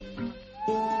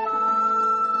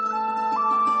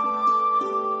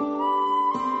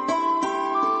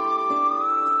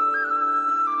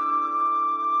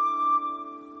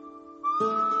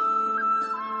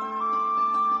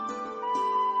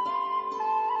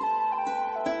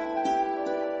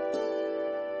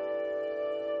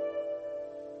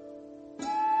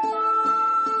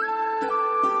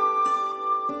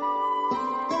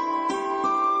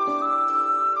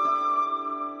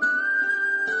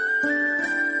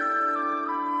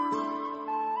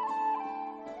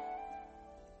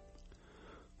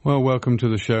Well, welcome to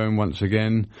the show, and once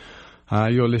again,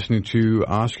 you're listening to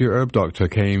Ask Your Herb Doctor,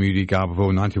 KMUD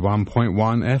Garberville 91.1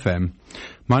 FM.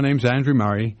 My name's Andrew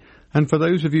Murray, and for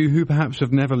those of you who perhaps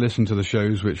have never listened to the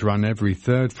shows, which run every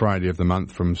third Friday of the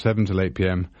month from 7 till 8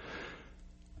 p.m.,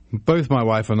 both my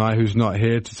wife and I, who's not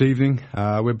here this evening,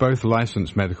 we're both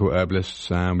licensed medical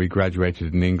herbalists, and we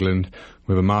graduated in England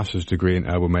with a master's degree in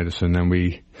herbal medicine, and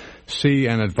we see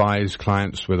and advise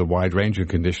clients with a wide range of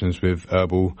conditions with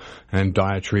herbal and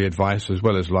dietary advice, as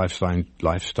well as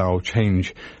lifestyle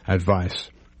change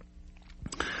advice.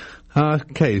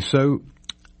 Okay, so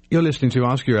you're listening to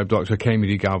Ask Your Herb Doctor,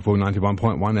 KMUD Garberville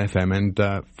 91.1 FM, and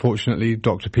fortunately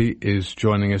Dr. Peat is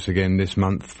joining us again this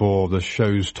month for the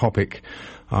show's topic,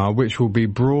 which will be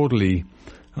broadly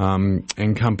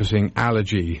encompassing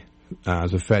allergy.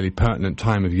 As a fairly pertinent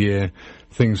time of year.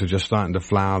 Things are just starting to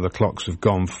flower, the clocks have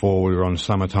gone forward, we're on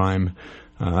summertime,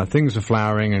 things are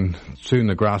flowering, and soon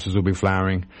the grasses will be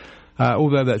flowering.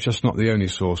 Although that's just not the only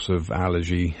source of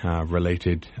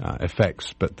allergy-related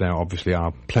effects, but there obviously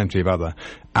are plenty of other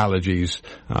allergies,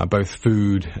 both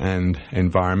food and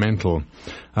environmental.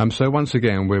 So once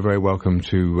again, we're very welcome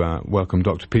to welcome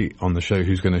Dr. Peat on the show,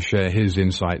 who's going to share his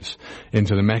insights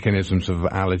into the mechanisms of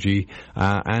allergy.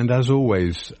 And as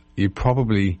always, you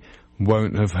probably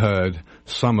won't have heard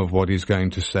some of what he's going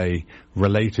to say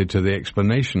related to the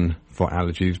explanation for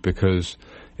allergies, because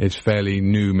it's fairly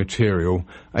new material.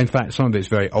 In fact, some of it's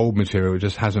very old material. It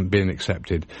just hasn't been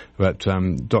accepted. But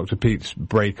Dr. Peat's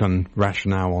break on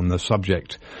rationale on the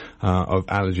subject of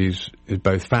allergies is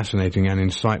both fascinating and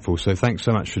insightful. So thanks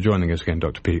so much for joining us again,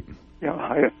 Dr. Peat. Yeah,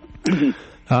 hi.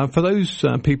 For those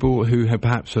people who have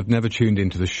perhaps have never tuned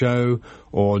into the show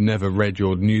or never read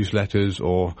your newsletters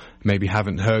or maybe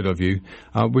haven't heard of you,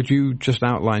 would you just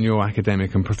outline your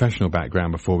academic and professional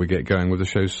background before we get going with the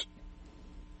shows?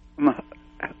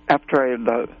 After I had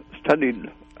studied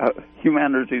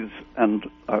humanities and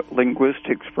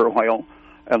linguistics for a while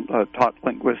and taught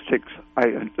linguistics,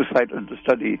 I decided to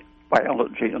study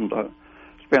biology and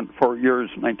spent 4 years,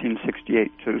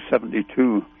 1968 to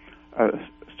 72,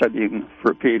 studying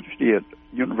for a PhD at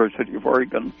University of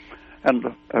Oregon.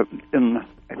 And in,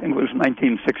 I think it was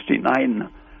 1969,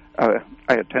 I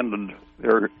attended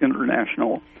their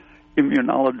International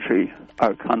Immunology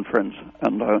Conference,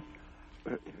 and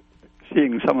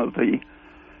seeing some of the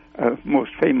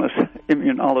most famous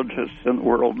immunologists in the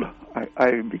world,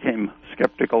 I became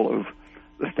skeptical of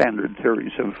the standard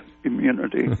theories of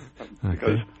immunity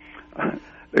because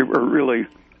they were really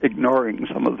ignoring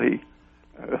some of the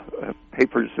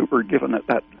papers that were given at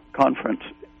that conference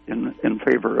in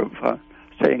favor of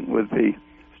staying with the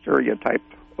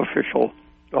stereotyped official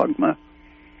dogma.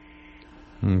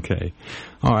 Okay.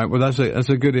 All right. Well, that's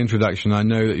a good introduction. I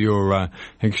know that you're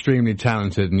extremely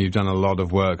talented, and you've done a lot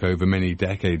of work over many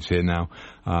decades here now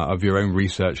of your own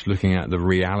research looking at the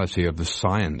reality of the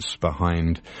science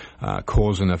behind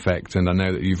cause and effect. And I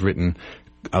know that you've written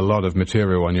a lot of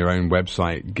material on your own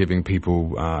website giving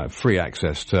people free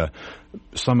access to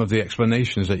some of the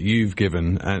explanations that you've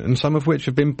given, and some of which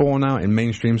have been borne out in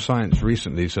mainstream science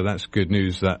recently. So that's good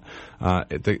news that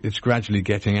it's gradually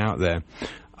getting out there.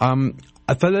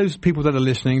 For those people that are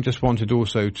listening, just wanted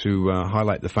also to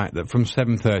highlight the fact that from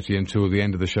 7:30 until the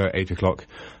end of the show at 8 o'clock,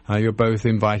 you're both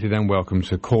invited and welcome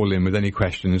to call in with any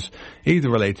questions, either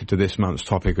related to this month's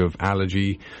topic of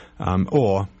allergy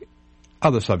or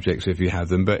other subjects if you have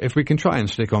them. But if we can try and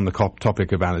stick on the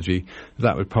topic of allergy,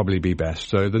 that would probably be best.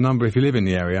 So the number, if you live in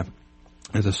the area,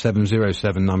 as a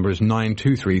 707 number, is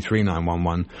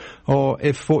 923-3911. Or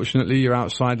if, fortunately, you're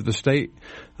outside of the state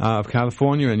of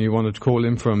California and you wanted to call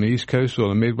in from the East Coast or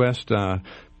the Midwest,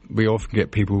 we often get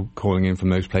people calling in from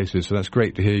those places. So that's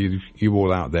great to hear you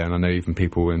all out there. And I know even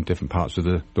people in different parts of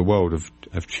the world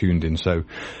have tuned in. So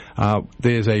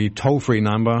there's a toll-free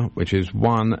number, which is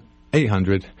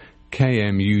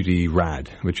 1-800-KMUD-RAD,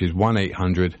 which is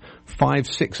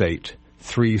 1-800-568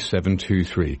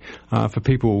 3723. For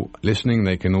people listening,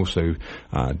 they can also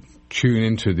tune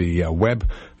into the web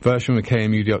version of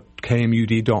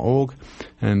kmud.org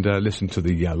and listen to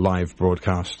the live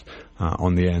broadcast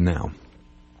on the air now.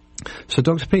 So,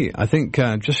 Dr. Peat, I think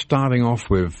just starting off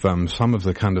with some of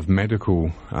the kind of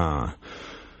medical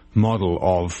model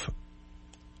of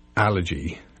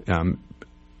allergy,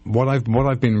 what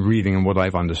I've been reading and what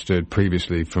I've understood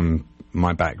previously from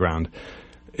my background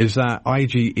is that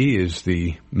IgE is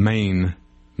the main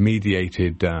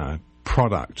mediated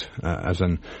product as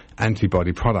an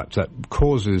antibody product that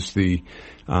causes the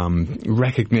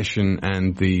recognition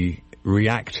and the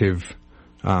reactive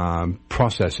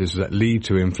processes that lead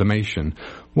to inflammation.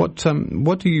 What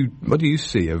do you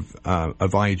see of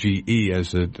IgE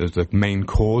as the main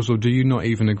cause, or do you not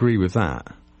even agree with that?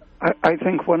 I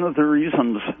think one of the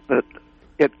reasons that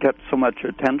it gets so much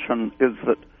attention is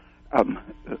that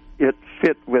it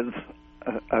fit with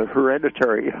a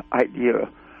hereditary idea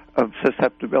of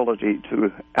susceptibility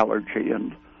to allergy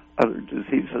and other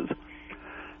diseases.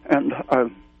 And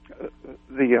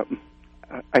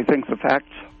I think the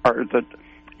facts are that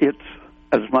it's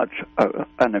as much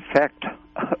an effect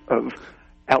of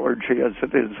allergy as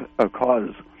it is a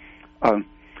cause.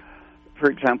 For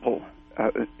example,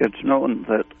 it's known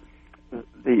that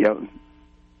the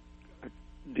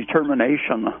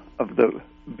determination of the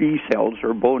B cells,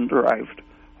 or bone-derived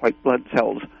white blood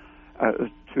cells,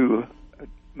 to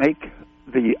make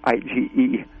the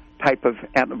IgE type of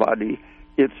antibody,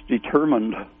 it's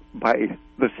determined by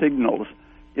the signals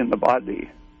in the body.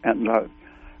 And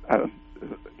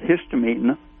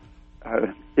histamine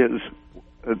is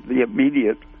the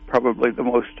immediate, probably the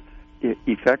most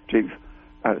effective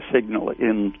signal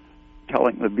in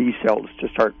telling the B cells to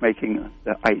start making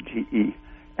the IgE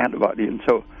antibody. And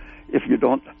so if you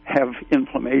don't have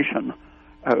inflammation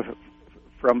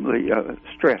from the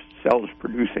stressed cells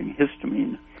producing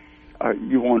histamine,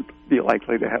 you won't be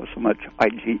likely to have so much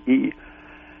IgE.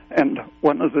 And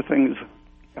one of the things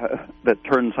that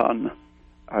turns on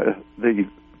the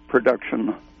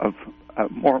production of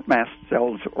more mast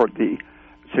cells, or the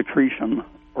secretion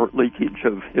or leakage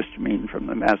of histamine from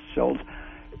the mast cells,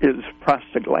 is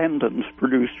prostaglandins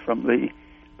produced from the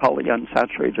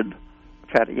polyunsaturated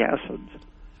fatty acids,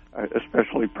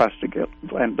 especially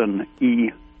prostaglandin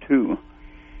E2.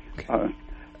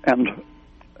 And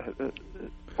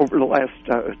over the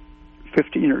last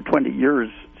 15 or 20 years,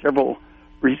 several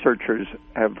researchers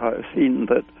have seen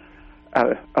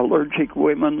that allergic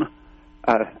women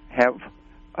have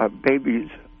babies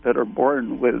that are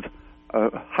born with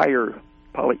higher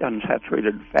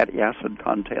polyunsaturated fatty acid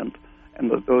content, and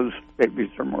that those babies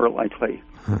are more likely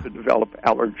to develop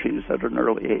allergies at an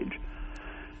early age.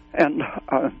 And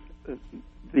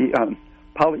the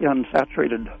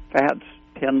polyunsaturated fats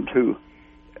tend to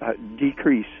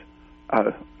decrease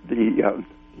the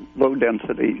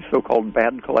low-density, so-called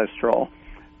bad cholesterol,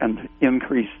 and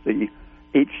increase the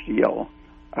HDL,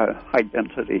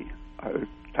 high-density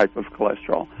type of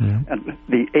cholesterol. Yeah. And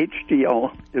the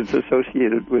HDL is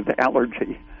associated with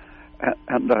allergy,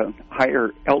 and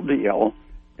higher LDL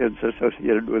is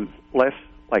associated with less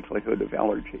likelihood of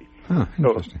allergy. Huh,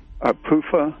 so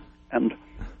PUFA and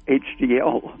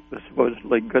HDL, the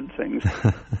supposedly good things,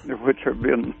 which have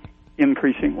been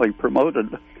increasingly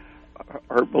promoted,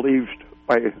 are believed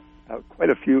by quite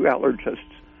a few allergists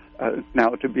now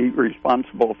to be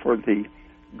responsible for the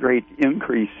great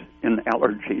increase in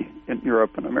allergy in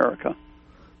Europe and America.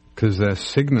 Because they're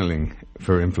signaling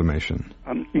for inflammation.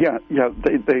 They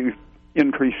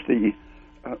increase the,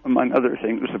 among other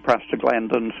things, the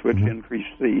prostaglandins, which increase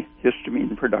the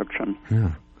histamine production.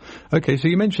 Yeah. Okay, so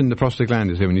you mentioned the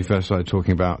prostaglandins here when you first started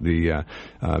talking about the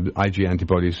Ig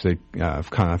antibodies. They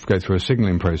kind of go through a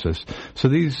signaling process. So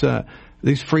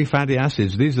these free fatty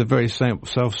acids, these are very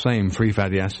self-same free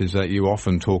fatty acids that you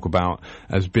often talk about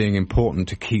as being important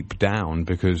to keep down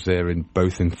because they're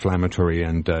both inflammatory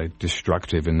and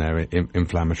destructive in their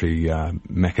inflammatory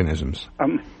mechanisms.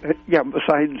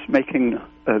 Besides making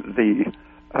the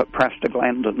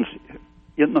prostaglandins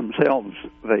in themselves,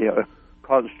 they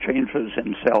cause changes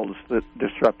in cells that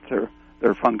disrupt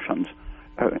their functions.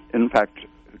 In fact,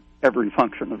 every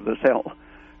function of the cell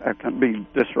can be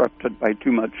disrupted by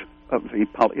too much of the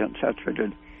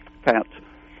polyunsaturated fats.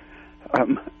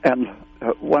 And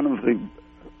one of the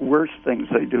worst things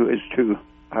they do is to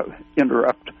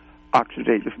interrupt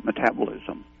oxidative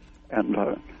metabolism. And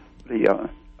the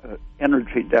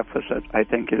energy deficit, I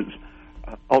think, is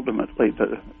ultimately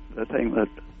the thing that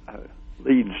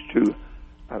leads to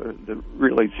the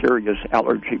really serious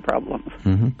allergy problems.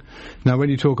 Mm-hmm. Now, when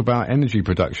you talk about energy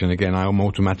production, again, I'm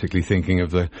automatically thinking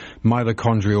of the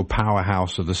mitochondrial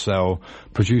powerhouse of the cell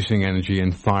producing energy,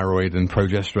 and thyroid and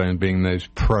progesterone being those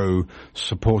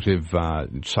pro-supportive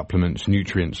supplements,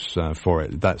 nutrients for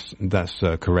it. That's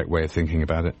a correct way of thinking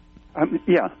about it.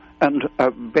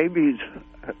 And babies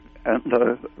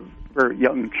and very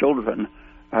young children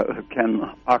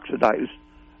can oxidize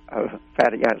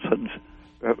fatty acids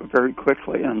very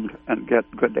quickly and get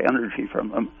good energy from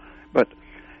them. But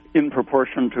in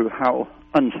proportion to how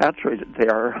unsaturated they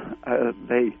are,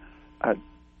 they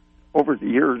over the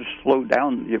years slow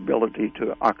down the ability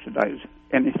to oxidize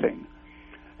anything.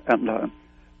 And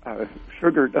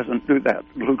sugar doesn't do that.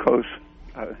 Glucose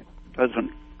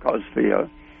doesn't cause the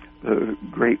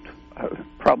great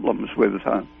problems with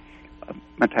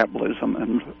metabolism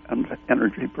and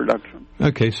energy production.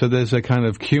 Okay, so there's a kind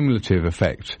of cumulative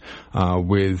effect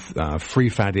with free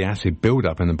fatty acid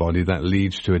buildup in the body that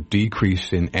leads to a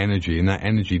decrease in energy, and that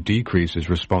energy decrease is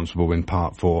responsible in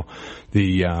part for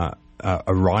the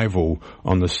arrival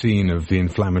on the scene of the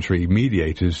inflammatory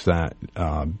mediators that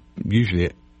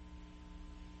usually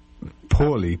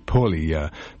poorly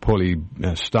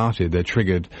started. They're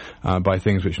triggered by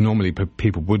things which normally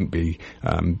people wouldn't be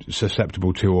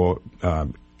susceptible to or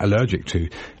allergic to.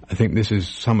 I think this is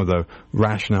some of the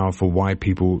rationale for why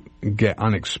people get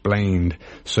unexplained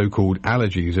so-called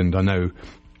allergies. And I know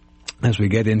as we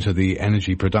get into the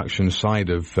energy production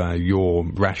side of your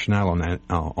rationale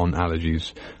on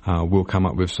allergies, we'll come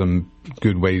up with some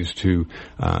good ways to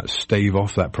stave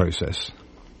off that process.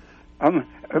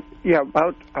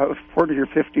 About 40 or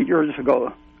 50 years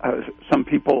ago, some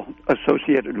people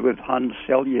associated with Hans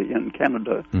Selye in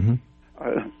Canada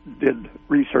did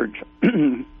research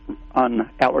on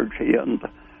allergy and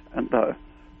the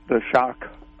shock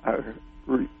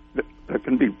that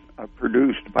can be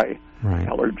produced by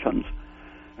allergens.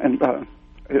 And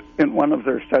in one of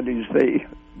their studies, they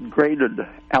graded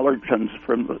allergens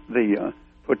from the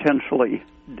potentially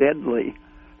deadly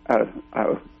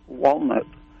walnut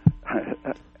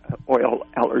oil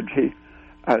allergy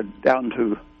down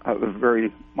to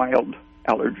very mild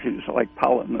allergies like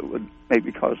pollen that would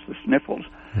maybe cause the sniffles.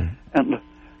 And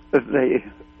they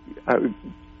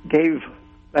gave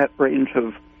that range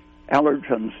of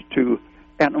allergens to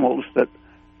animals that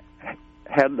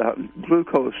had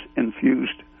glucose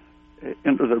infused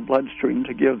into their bloodstream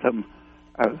to give them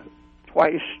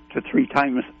twice to 3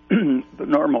 times the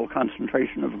normal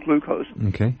concentration of glucose.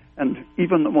 Okay. And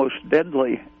even the most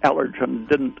deadly allergen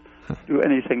didn't do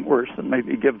anything worse than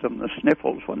maybe give them the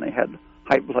sniffles when they had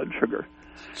high blood sugar.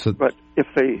 But if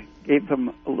they gave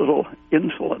them a little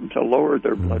insulin to lower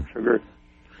their blood sugar,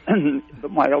 the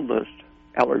mildest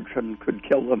allergen could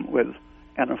kill them with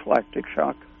anaphylactic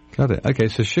shock. Got it. Okay,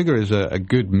 so sugar is a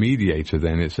good mediator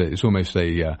then. It's almost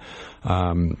a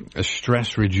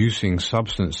stress-reducing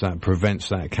substance that prevents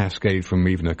that cascade from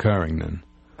even occurring then.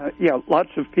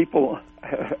 Lots of people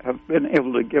have been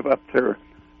able to give up their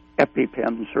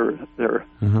EpiPens or their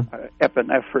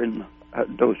epinephrine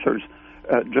dosers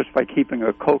just by keeping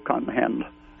a Coke on hand.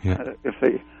 If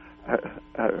they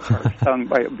are stung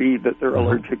by a bee that they're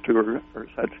allergic to or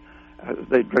such,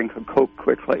 they drink a Coke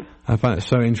quickly. I find it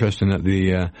so interesting that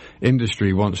the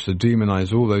industry wants to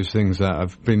demonize all those things that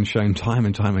have been shown time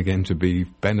and time again to be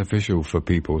beneficial for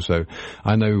people. So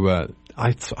I know,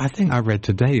 I think I read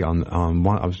today on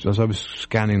one, as I was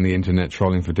scanning the internet,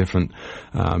 trolling for different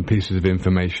pieces of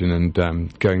information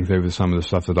and going over some of the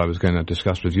stuff that I was going to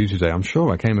discuss with you today, I'm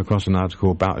sure I came across an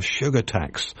article about a sugar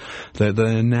tax that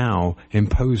they're now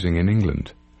imposing in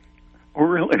England. Oh,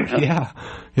 really? Yeah.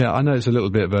 I know it's a little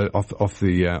bit of off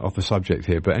the subject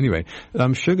here, but anyway,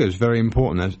 sugar is very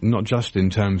important, not just in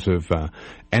terms of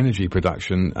energy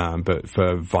production, but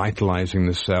for vitalizing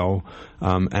the cell,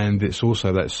 and it's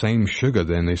also that same sugar,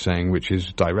 then they're saying, which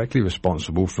is directly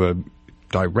responsible for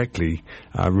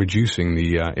reducing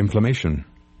the inflammation.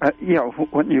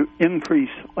 When you increase,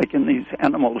 like in these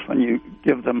animals, when you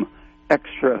give them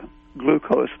extra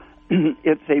glucose,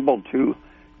 it's able to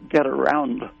get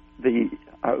around the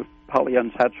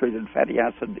polyunsaturated fatty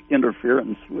acid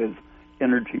interference with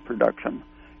energy production.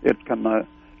 It can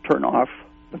turn off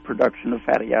the production of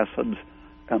fatty acids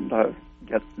and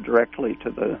get directly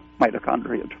to the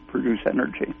mitochondria to produce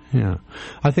energy. Yeah.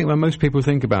 I think when most people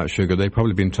think about sugar, they've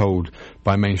probably been told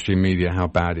by mainstream media how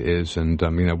bad it is and,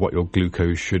 what your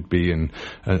glucose should be and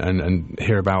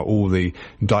hear about all the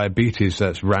diabetes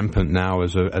that's rampant now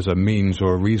as a means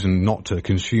or a reason not to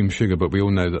consume sugar. But we all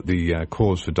know that the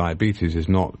cause for diabetes is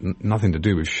nothing to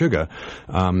do with sugar.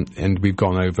 And we've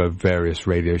gone over various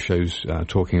radio shows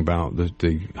talking about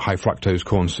the high fructose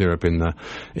corn syrup in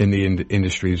the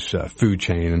industry's food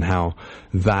chain and how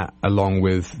that, along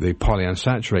with the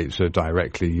polyunsaturates, are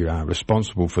directly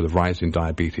responsible for the rise in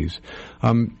diabetes.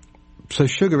 So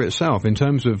sugar itself, in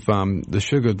terms of the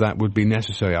sugar that would be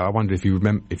necessary, I wonder if you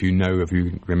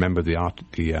remember the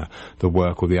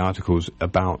work or the articles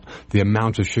about the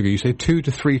amount of sugar. You say 2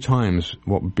 to 3 times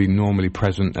what would be normally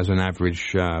present as an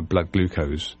average blood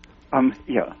glucose.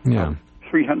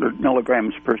 300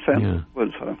 milligrams per cent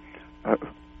was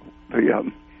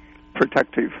the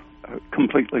protective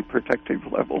completely protective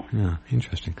level. Yeah,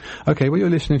 interesting. Okay, well, you're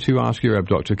listening to Ask Your Herb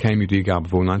Doctor, KMUD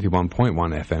Garberville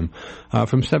 91.1 FM.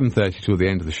 From 7:30 till the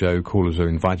end of the show, callers are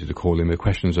invited to call in with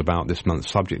questions about this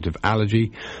month's subject of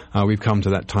allergy. We've come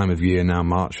to that time of year now,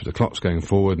 March, with the clocks going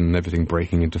forward and everything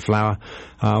breaking into flower,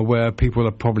 where people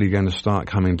are probably going to start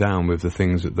coming down with the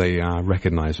things that they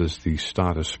recognize as the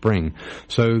start of spring.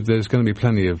 So there's going to be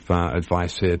plenty of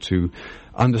advice here to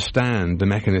understand the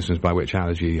mechanisms by which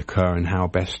allergy occur and how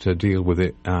best to deal with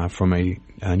it from a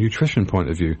nutrition point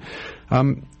of view.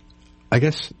 I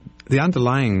guess the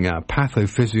underlying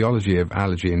pathophysiology of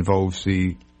allergy involves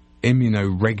the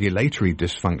immunoregulatory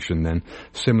dysfunction then,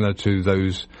 similar to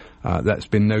those that's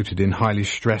been noted in highly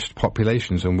stressed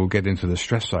populations, and we'll get into the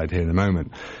stress side here in a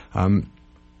moment.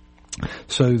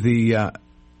 So the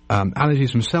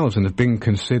allergies themselves have been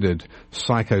considered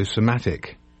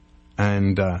psychosomatic,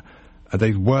 and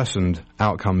they've worsened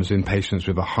outcomes in patients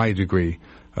with a high degree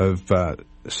of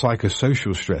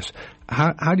psychosocial stress.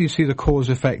 How do you see the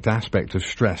cause-effect aspect of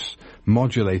stress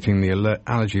modulating the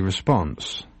allergy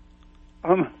response?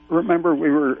 Remember we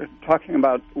were talking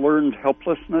about learned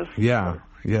helplessness? Yeah.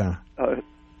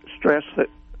 Stress that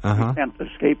you can't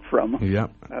escape from.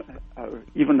 Yep.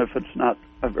 Even if it's not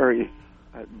a very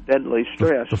deadly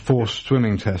stress. The forced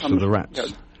swimming test of the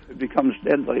rats. It becomes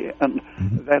deadly, and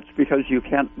that's because you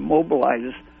can't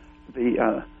mobilize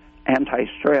the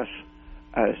anti-stress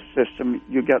system.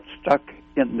 You get stuck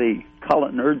in the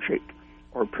cholinergic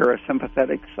or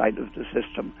parasympathetic side of the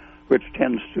system, which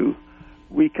tends to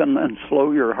weaken and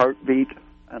slow your heartbeat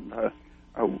and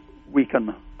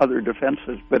weaken other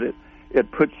defenses, but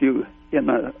it puts you in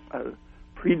a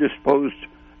predisposed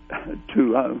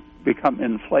to become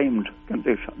inflamed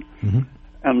condition.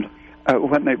 And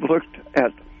when they've looked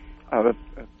at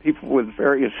people with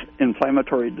various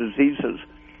inflammatory diseases,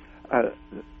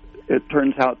 it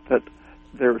turns out that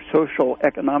their social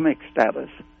economic status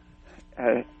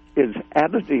is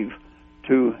additive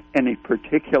to any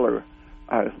particular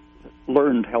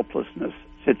learned helplessness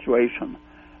situation,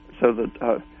 so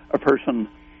that a person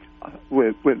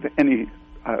with any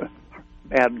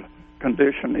bad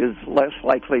condition is less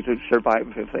likely to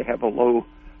survive if they have a low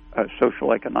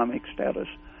social economic status.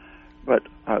 But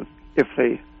if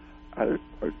they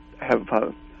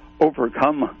have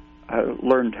overcome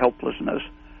learned helplessness,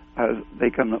 they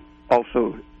can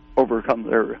also overcome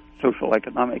their social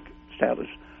economic status.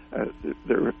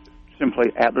 They're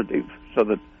simply additive, so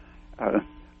that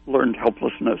learned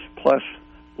helplessness plus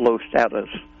low status,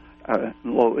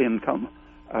 low income,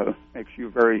 makes you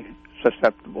very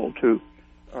susceptible to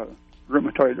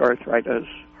rheumatoid arthritis,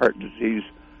 heart disease,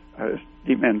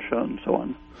 dementia, and so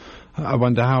on. I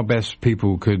wonder how best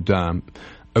people could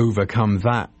overcome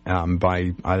that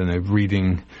by, I don't know,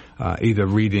 reading, either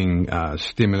reading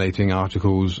stimulating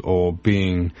articles or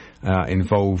being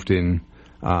involved in,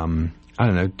 I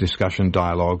don't know, discussion,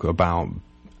 dialogue about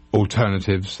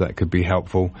alternatives that could be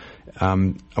helpful.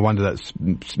 I wonder that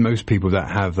most people that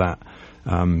have that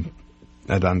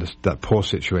that poor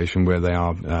situation where they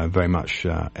are very much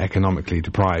economically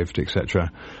deprived,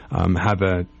 etc., have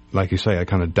a, like you say, a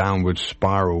kind of downward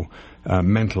spiral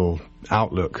mental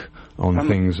outlook on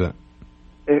things that...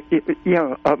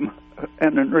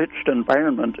 an enriched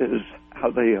environment is how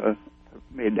they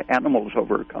made animals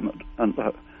overcome it. And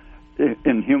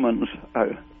in humans,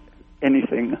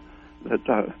 anything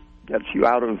that gets you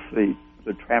out of the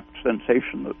trapped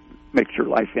sensation that makes your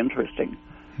life interesting.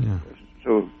 Yeah.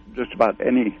 So just about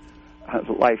any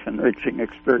life-enriching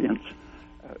experience,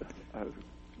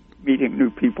 meeting new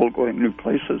people, going new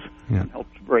places,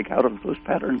 helps break out of those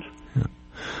patterns. Yeah.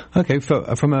 Okay,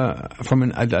 from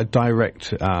a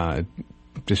direct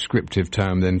descriptive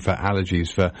term then for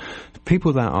allergies, for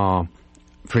people that are,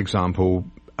 for example,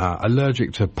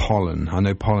 allergic to pollen. I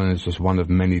know pollen is just one of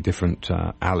many different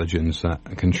allergens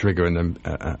that can trigger an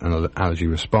allergy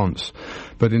response.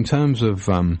 But in terms of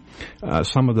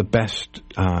some of the best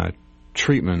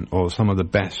treatment or some of the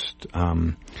best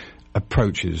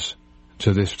approaches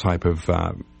to this type of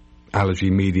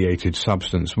allergy-mediated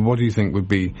substance, what do you think would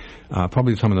be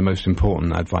probably some of the most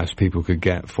important advice people could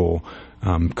get for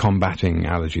combating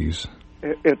allergies?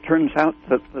 It turns out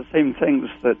that the same things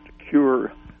that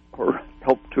cure or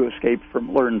help to escape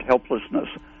from learned helplessness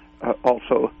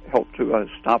also help to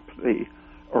stop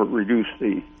or reduce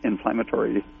the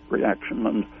inflammatory reaction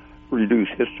and reduce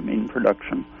histamine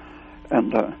production.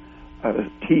 And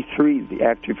T3, the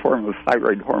active form of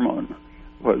thyroid hormone,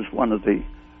 was one of the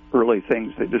early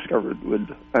things they discovered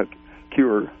would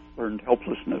cure learned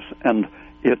helplessness. And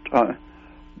it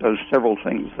does several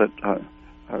things that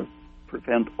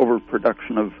prevent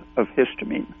overproduction of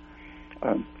histamine.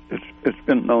 it's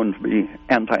been known to be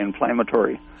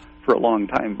anti-inflammatory for a long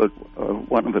time, but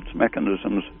one of its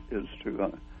mechanisms is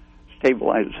to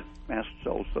stabilize mast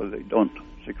cells so they don't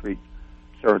secrete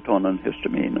serotonin,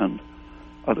 histamine, and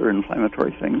other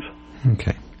inflammatory things.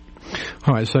 Okay.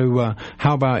 All right. So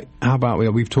how about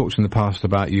we've talked in the past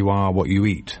about you are what you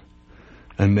eat,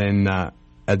 and then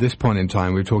at this point in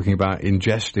time we're talking about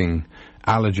ingesting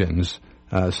allergens.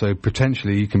 So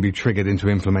potentially you can be triggered into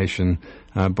inflammation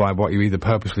by what you either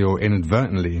purposely or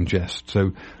inadvertently ingest.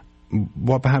 So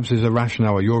what perhaps is a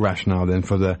rationale, or your rationale then,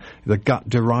 for the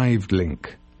gut-derived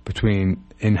link between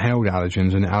inhaled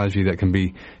allergens and allergy that can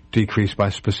be decreased by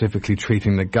specifically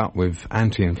treating the gut with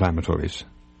anti-inflammatories?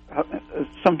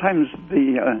 Sometimes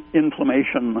the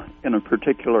inflammation in a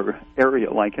particular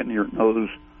area, like in your nose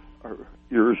or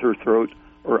ears or throat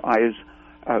or eyes,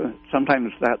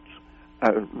 sometimes that's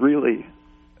really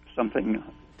something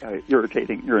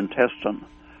irritating your intestine.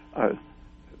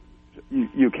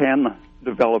 You can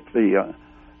develop the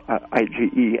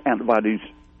IgE antibodies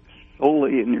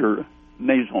solely in your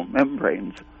nasal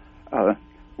membranes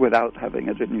without having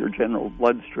it in your general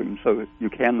bloodstream, so you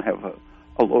can have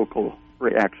a local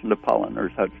reaction to pollen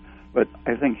or such. But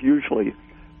I think usually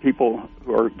people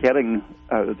who are getting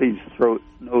these throat,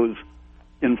 nose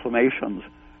inflammations,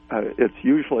 it's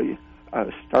usually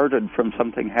started from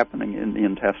something happening in the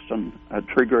intestine,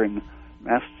 triggering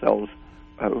mast cells,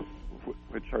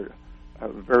 which are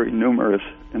very numerous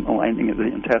in the lining of the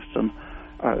intestine,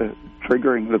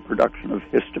 triggering the production of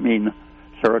histamine,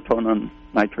 serotonin,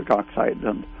 nitric oxide,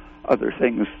 and other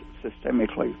things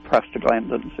systemically,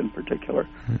 prostaglandins in particular,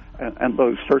 and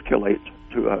those circulate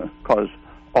to cause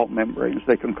all membranes.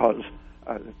 They can cause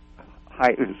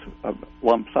hives of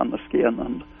lumps on the skin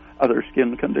and other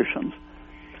skin conditions.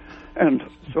 And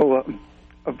so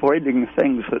avoiding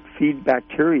things that feed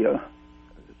bacteria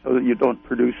so that you don't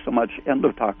produce so much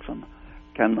endotoxin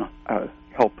can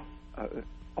help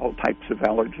all types of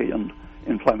allergy and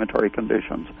inflammatory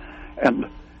conditions. And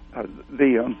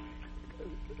the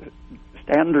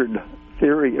standard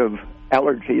theory of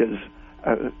allergy is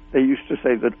they used to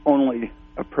say that only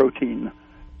a protein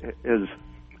is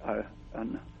a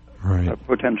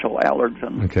potential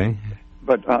allergen. Okay.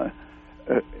 But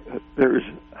there's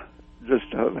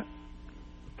just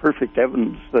perfect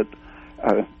evidence that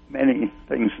many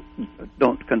things that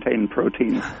don't contain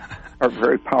protein are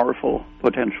very powerful,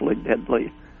 potentially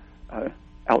deadly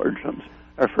allergens.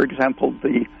 For example,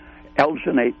 the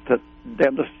alginate that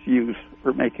dentists use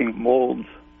for making molds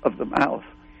of the mouth.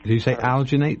 Did you say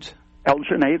alginate?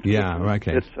 Alginate? Yeah,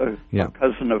 okay. It's a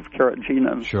cousin of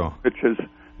carrageenan, sure, which is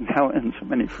now in so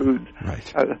many foods.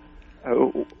 Right.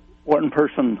 One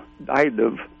person died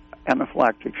of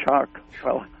anaphylactic shock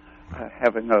while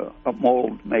having a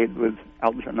mold made with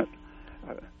alginate.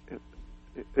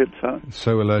 It's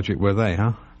so allergic were they,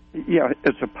 huh? Yeah,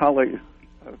 it's a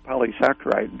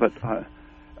polysaccharide, but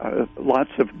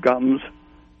lots of gums,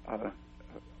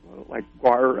 like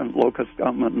guar and locust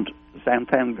gum and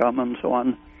xanthan gum and so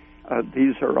on.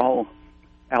 These are all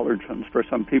allergens for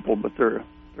some people, but they're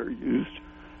used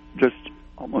just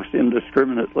almost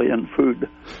indiscriminately in food.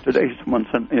 Today, someone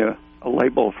sent me a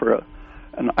label for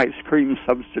an ice cream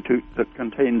substitute that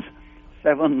contains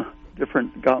 7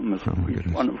 different gums, each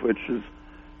one of which is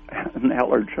an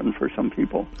allergen for some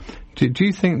people. Do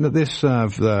you think that this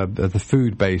the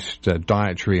food-based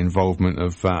dietary involvement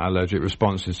of allergic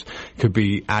responses could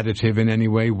be additive in any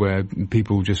way, where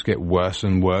people just get worse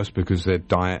and worse because their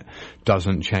diet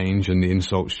doesn't change and the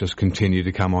insults just continue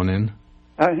to come on in?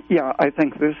 Yeah, I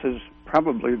think this is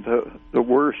probably the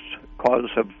worst cause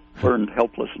of learned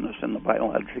helplessness in the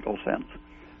biological sense.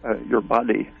 Your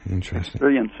body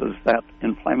experiences that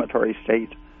inflammatory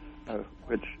state,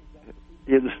 which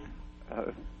is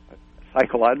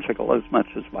psychological as much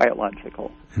as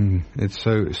biological. It's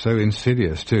so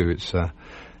insidious too. It's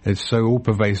so all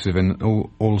pervasive and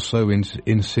also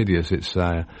insidious. It's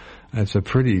a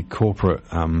pretty corporate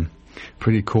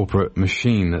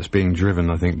machine that's being driven,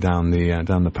 I think, down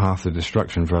the path of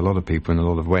destruction for a lot of people in a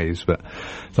lot of ways. But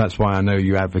that's why I know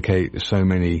you advocate so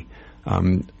many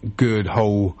good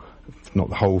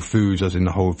not whole foods as in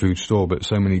the whole food store, but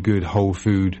so many good whole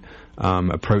food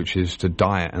approaches to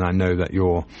diet. And I know that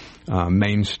your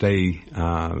mainstay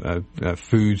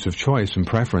foods of choice and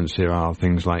preference here are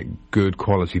things like good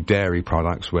quality dairy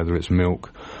products, whether it's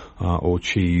milk or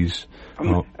cheese.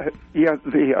 The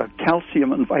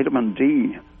calcium and vitamin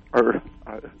D are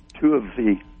 2 of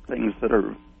the things that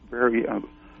are very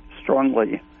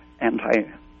strongly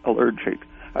anti-allergic.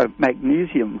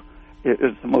 Magnesium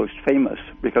is the most famous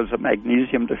because a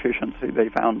magnesium deficiency they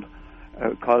found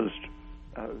caused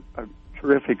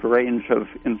terrific range of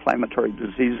inflammatory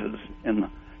diseases in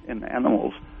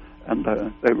animals, and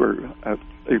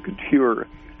they could cure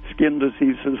skin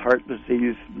diseases, heart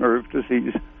disease, nerve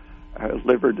disease,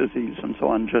 liver disease, and so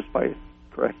on, just by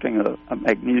correcting a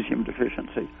magnesium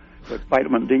deficiency. But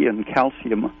vitamin D and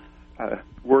calcium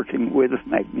working with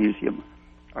magnesium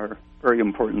are very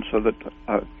important, so that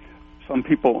some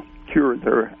people cure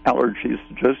their allergies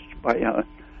just by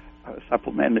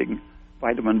supplementing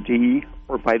vitamin D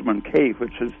or vitamin K,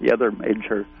 which is the other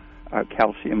major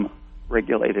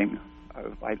calcium-regulating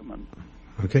vitamin.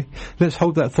 Okay, let's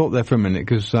hold that thought there for a minute,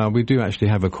 because we do actually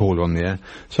have a caller on the air.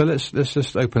 So let's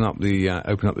just open up the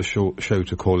show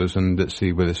to callers, and let's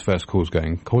see where this first call's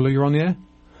going. Caller, you're on the air.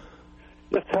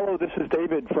 Yes, hello. This is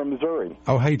David from Missouri.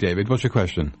 Oh, hey, David. What's your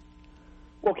question?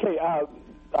 Okay, I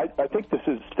think this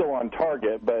is still on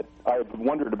target, but I've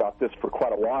wondered about this for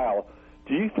quite a while.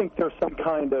 Do you think there's some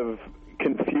kind of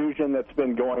confusion that's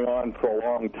been going on for a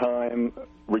long time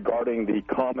regarding the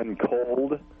common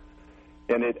cold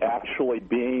and it actually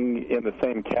being in the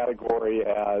same category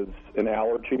as an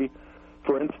allergy?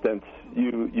 For instance,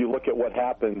 you look at what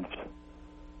happens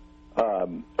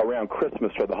around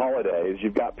Christmas or the holidays.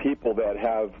 You've got people that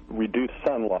have reduced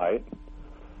sunlight.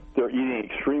 They're eating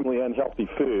extremely unhealthy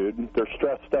food. They're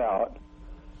stressed out.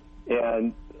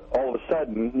 And all of a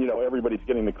sudden, everybody's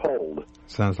getting the cold.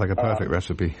 Sounds like a perfect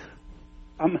recipe.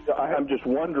 I'm just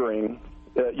wondering,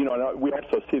 and we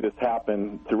also see this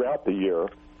happen throughout the year,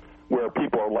 where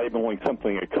people are labeling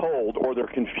something a cold, or they're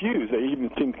confused. They even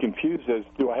seem confused as,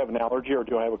 do I have an allergy or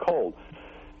do I have a cold?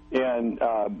 And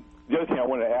the other thing I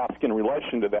want to ask in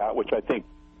relation to that, which I think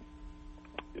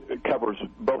covers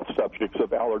both subjects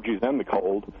of allergies and the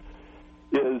cold,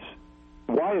 is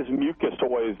why is mucus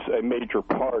always a major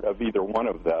part of either one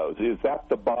of those? Is that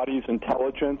the body's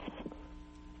intelligence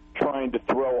trying to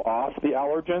throw off the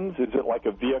allergens? Is it like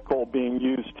a vehicle being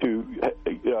used to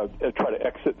try to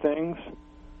exit things?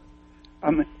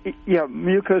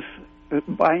 Mucus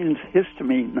binds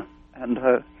histamine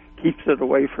and keeps it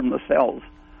away from the cells,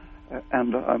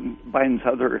 and binds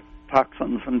other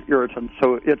toxins and irritants.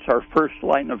 So it's our first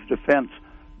line of defense,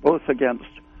 both against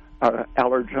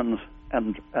allergens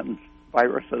and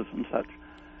viruses and such.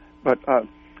 But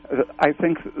I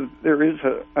think there is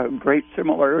a great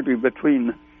similarity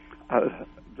between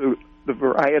the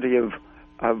variety of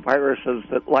viruses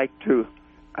that like to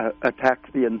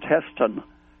attack the intestine.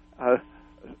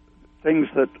 Things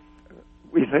that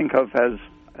we think of as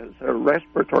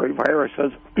respiratory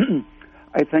viruses,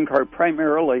 I think are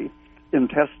primarily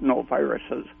intestinal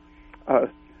viruses.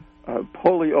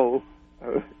 Polio,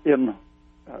 in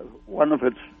one of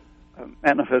its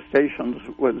manifestations,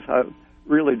 was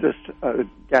really just a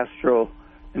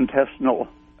gastrointestinal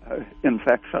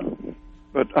infection.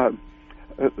 But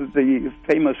the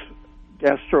famous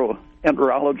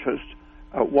gastroenterologist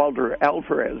Walter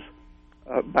Alvarez,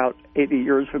 about 80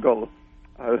 years ago,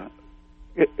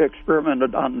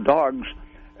 experimented on dogs,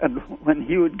 and when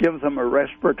he would give them a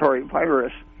respiratory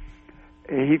virus,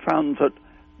 he found that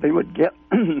they would get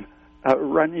a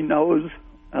runny nose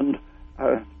and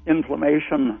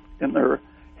inflammation in their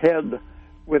head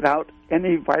without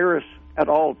any virus at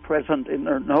all present in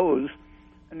their nose,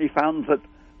 and he found that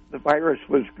the virus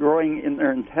was growing in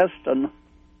their intestine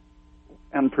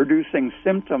and producing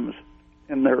symptoms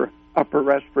in their upper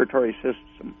respiratory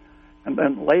system. And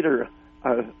then later,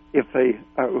 if they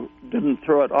didn't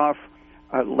throw it off,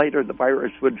 later the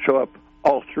virus would show up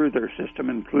all through their system,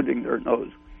 including their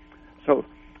nose. So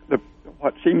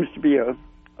what seems to be a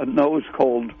nose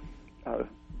cold,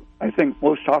 I think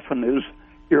most often is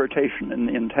irritation in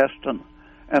the intestine.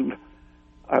 And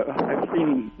I've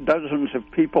seen dozens of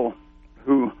people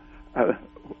who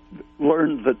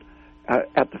learned that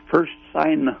at the first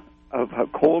sign of a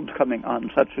cold coming on,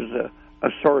 such as a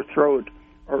sore throat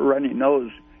or a runny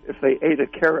nose, if they ate a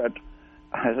carrot,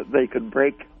 they could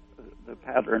break the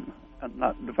pattern and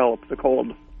not develop the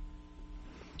cold.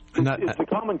 Is the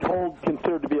common cold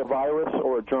considered to be a virus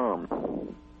or a germ?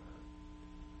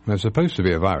 It's supposed to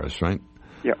be a virus, right?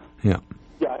 Yeah. Yeah.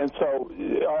 Yeah, and so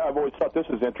I've always thought this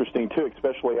is interesting, too,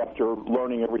 especially after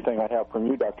learning everything I have from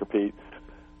you, Dr. Peat,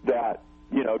 that,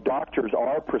 doctors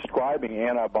are prescribing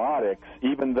antibiotics,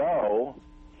 even though,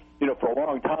 for a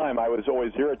long time I was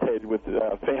always irritated with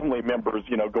family members,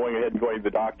 going ahead and going to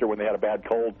the doctor when they had a bad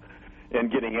cold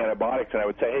and getting antibiotics, and I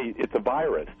would say, hey, it's a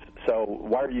virus, so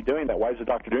why are you doing that? Why is the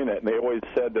doctor doing that? And they always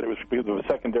said that it was because of a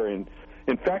secondary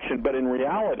infection, but in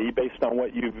reality, based on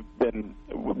what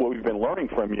we've been learning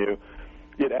from you,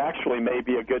 it actually may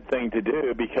be a good thing to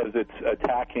do because it's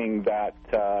attacking that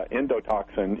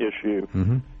endotoxin issue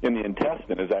in the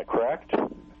intestine. Is that correct?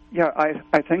 Yeah,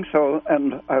 I think so.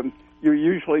 And you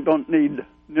usually don't need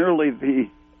nearly the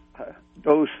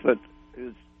dose that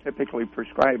is typically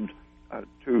prescribed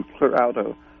to clear out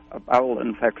a bowel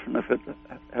infection if it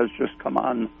has just come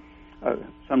on.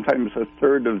 Sometimes a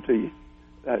third of the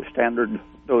standard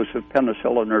dose of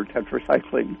penicillin or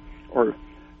tetracycline or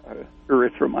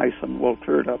erythromycin will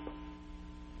clear it up.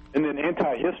 And then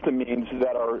antihistamines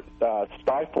that are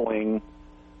stifling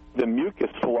the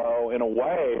mucus flow in a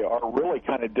way are really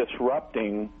kind of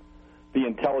disrupting the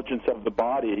intelligence of the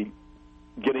body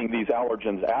getting these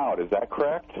allergens out. Is that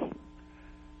correct?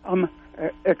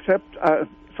 Except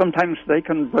sometimes they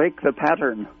can break the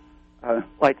pattern.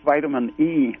 Like vitamin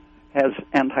E has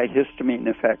antihistamine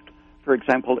effect. For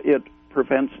example, it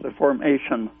prevents the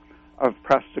formation of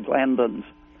prostaglandins,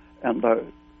 and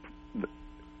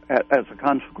as a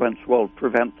consequence will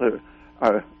prevent the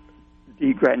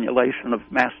degranulation of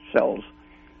mast cells,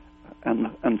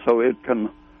 and so it can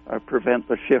prevent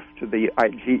the shift to the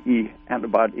IgE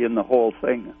antibody in the whole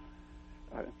thing.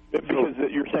 Because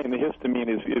you're saying the histamine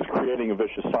is creating a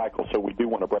vicious cycle, so we do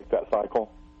want to break that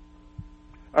cycle?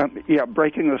 Yeah,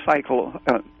 breaking the cycle,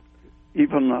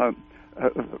 even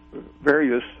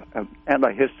various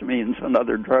antihistamines and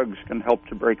other drugs can help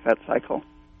to break that cycle.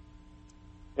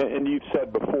 And you've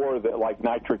said before that, like,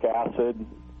 nitric acid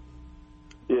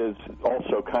is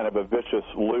also kind of a vicious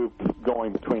loop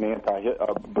going between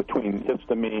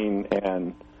histamine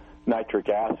and nitric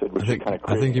acid, which is kind of.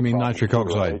 I think you mean nitric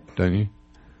oxide, right? Don't you?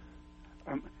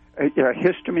 Yeah,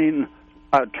 histamine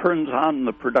turns on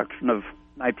the production of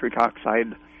nitric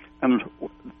oxide, and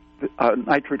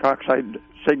nitric oxide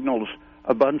signals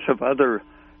a bunch of other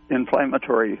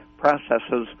inflammatory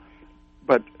processes,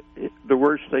 but the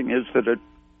worst thing is that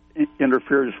it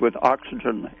interferes with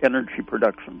oxygen energy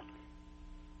production.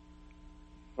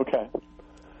 Okay.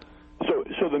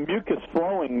 So the mucus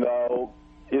flowing, though,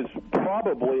 is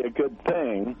probably a good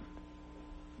thing,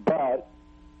 but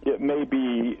it may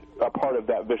be a part of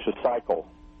that vicious cycle,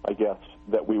 I guess,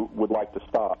 that we would like to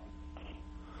stop.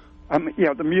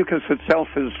 Yeah, the mucus itself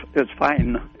is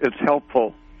fine. It's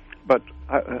helpful, but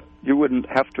you wouldn't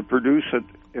have to produce it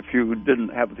if you didn't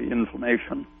have the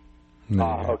inflammation.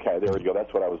 Okay, there we go.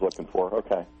 That's what I was looking for.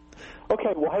 Okay.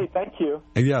 Okay, well, hey, thank you.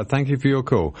 Yeah, thank you for your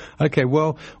call. Okay,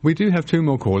 well, we do have two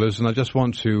more callers, and I just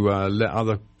want to let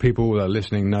other people that are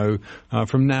listening know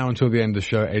from now until the end of the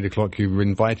show at 8 o'clock, you're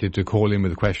invited to call in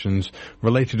with questions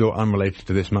related or unrelated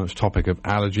to this month's topic of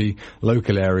allergy,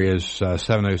 local areas,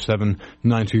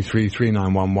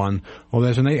 707-923-3911, or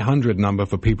there's an 800 number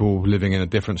for people living in a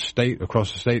different state,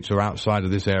 across the states or outside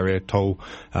of this area, toll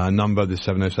number, this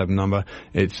 707 number.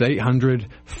 It's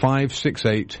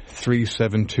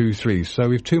 800-568-3723. So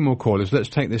we have two more callers. Let's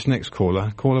take this next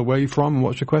caller. Caller, where are you from and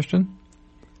what's your question?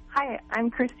 Hi, I'm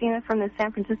Christina from the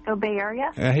San Francisco Bay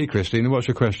Area. Hey, Christina, what's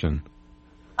your question?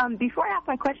 Before I ask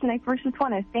my question, I first just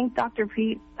want to thank Dr.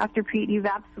 Peat. Dr. Peat, you've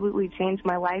absolutely changed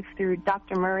my life through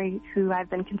Dr. Murray, who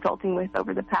I've been consulting with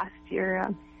over the past year.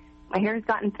 My hair has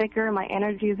gotten thicker, my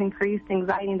energy has increased,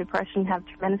 anxiety and depression have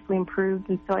tremendously improved,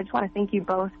 and so I just want to thank you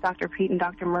both, Dr. Peat and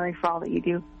Dr. Murray, for all that you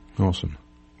do. Awesome.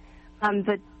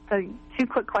 The two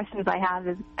quick questions I have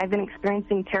is I've been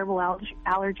experiencing terrible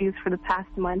allergies for the past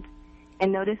month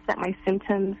and noticed that my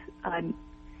symptoms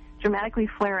dramatically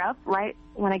flare up right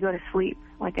when I go to sleep.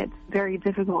 Like, it's very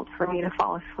difficult for me to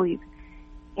fall asleep.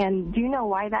 And do you know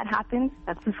why that happens?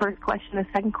 That's the first question. The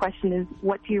second question is,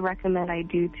 what do you recommend I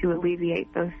do to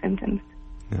alleviate those symptoms?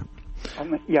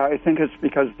 Yeah, I think it's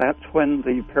because that's when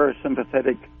the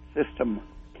parasympathetic system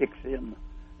kicks in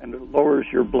and it lowers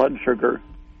your blood sugar,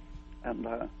 and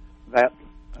that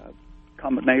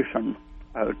combination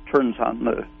turns on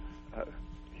the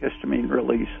histamine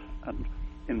release and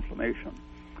inflammation.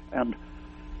 And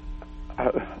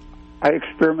I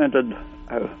experimented,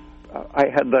 I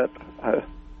had that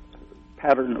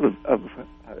pattern of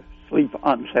sleep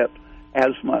onset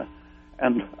asthma,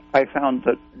 and I found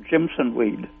that Jimson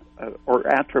weed, or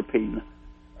atropine,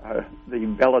 the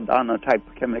belladonna type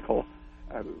chemical,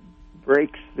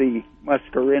 breaks the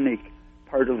muscarinic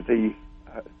part of the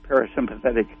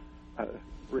parasympathetic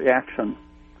reaction,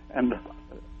 and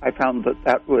I found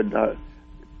that would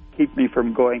keep me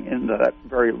from going into that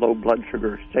very low blood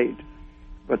sugar state.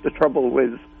 But the trouble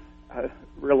with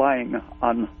relying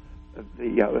on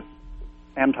the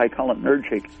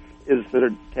anticholinergic is that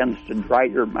it tends to dry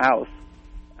your mouth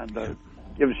and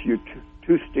gives you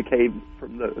tooth decay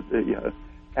from the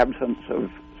absence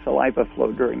of saliva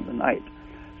flow during the night.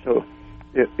 So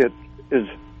it is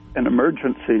an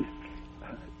emergency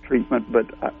treatment, but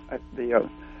the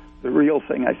real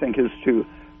thing, I think, is to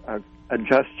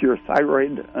adjust your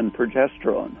thyroid and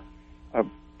progesterone.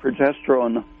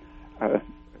 Progesterone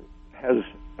has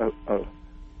a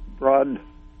broad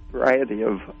variety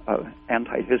of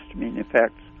antihistamine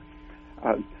effects.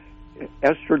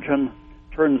 Estrogen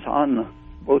turns on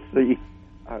both the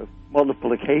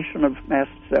multiplication of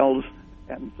mast cells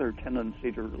and their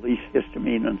tendency to release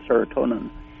histamine and serotonin.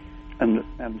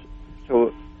 And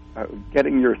so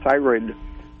getting your thyroid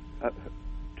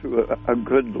to a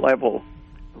good level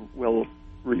will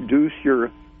reduce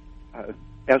your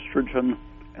estrogen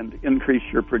and increase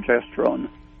your progesterone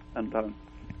and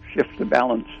shift the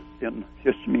balance in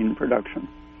histamine production.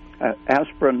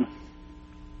 Aspirin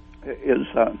is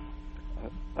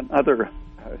another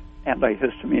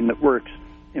antihistamine that works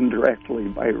indirectly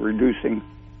by reducing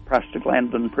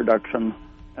prostaglandin production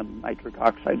and nitric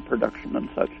oxide production and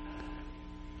such.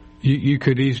 You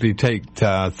could easily take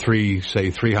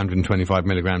 325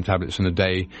 milligram tablets in a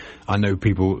day. I know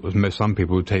some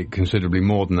people take considerably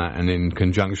more than that, and in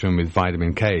conjunction with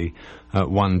vitamin K,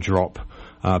 1 drop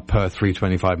per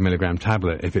 325 milligram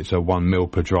tablet, if it's a 1 mil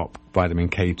per drop vitamin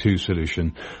K2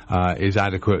 solution, is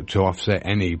adequate to offset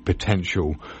any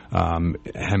potential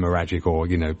hemorrhagic or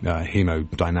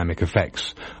hemodynamic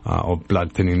effects of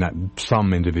blood thinning that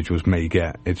some individuals may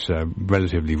get. It's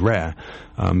relatively rare,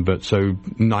 but so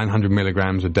 900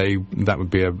 milligrams a day, that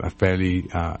would be a fairly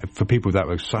for people that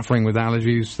were suffering with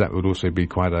allergies. That would also be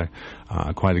quite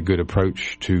a good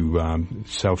approach to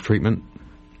self-treatment.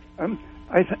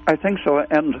 I think so,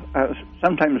 and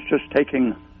sometimes just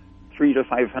taking 300 to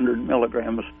 500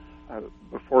 milligrams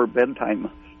before bedtime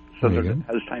so that it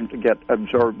has time to get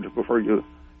absorbed before you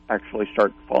actually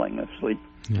start falling asleep.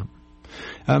 Yeah.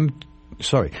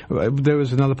 Sorry, there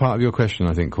was another part of your question,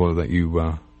 I think, caller, that you...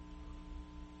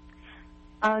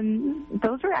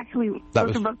 Those are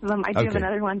both of them. I do have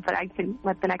another one, but I can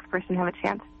let the next person have a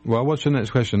chance. Well, what's your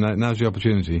next question? Now's the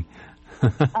opportunity.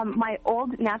 My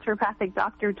old naturopathic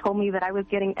doctor told me that I was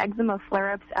getting eczema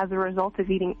flare-ups as a result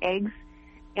of eating eggs.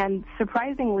 And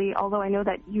surprisingly, although I know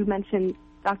that you mentioned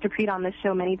Dr. Peat on this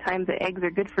show many times that eggs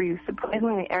are good for you,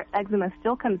 surprisingly, eczema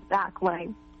still comes back when I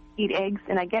eat eggs,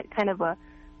 and I get kind of a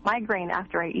migraine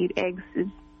after I eat eggs, is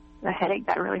a headache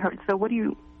that really hurts. So what do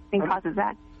you think causes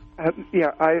that? I've had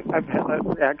that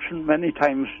reaction many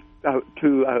times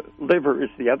to liver is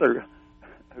the other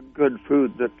good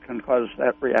food that can cause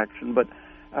that reaction. But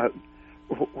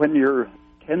when you're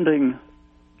tending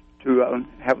to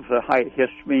have the high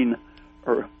histamine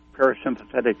or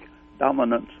parasympathetic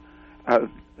dominance,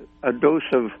 a dose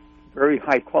of very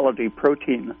high-quality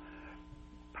protein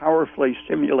powerfully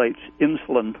stimulates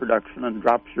insulin production and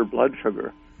drops your blood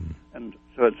sugar. And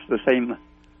so it's the same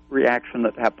reaction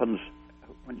that happens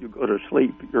when you go to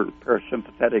sleep. Your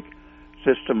parasympathetic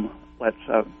system lets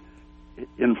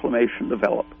inflammation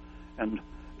develop. And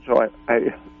so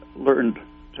I learned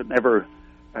to never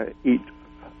eat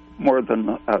more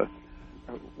than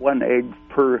 1 egg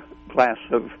per glass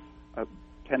of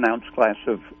 10-ounce glass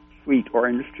of sweet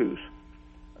orange juice,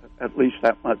 at least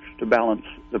that much to balance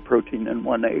the protein in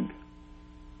 1 egg.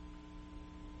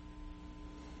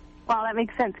 Well, that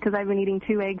makes sense because I've been eating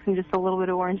 2 eggs and just a little bit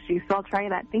of orange juice, so I'll try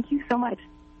that. Thank you so much.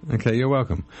 Okay, you're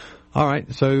welcome. All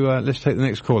right, so let's take the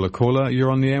next caller. Caller, you're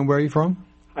on the air. Where are you from?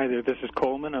 Hi there, this is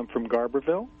Coleman. I'm from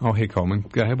Garberville. Oh, hey, Coleman.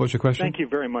 Go ahead. What's your question? Thank you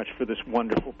very much for this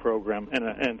wonderful program,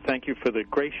 and thank you for the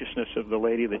graciousness of the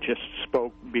lady that just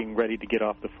spoke, being ready to get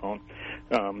off the phone,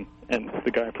 and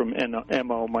the guy from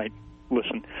MO might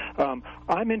listen.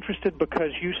 I'm interested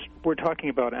because you were talking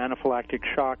about anaphylactic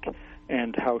shock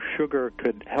and how sugar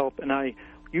could help, and I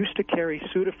used to carry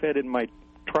Sudafed in my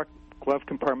truck glove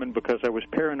compartment because I was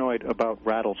paranoid about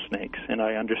rattlesnakes, and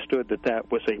I understood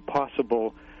that was a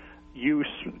possible use,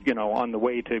 on the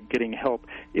way to getting help.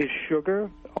 Is sugar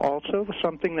also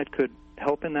something that could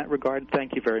help in that regard?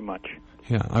 Thank you very much.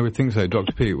 Yeah, I would think so.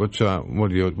 Dr. Peat, what's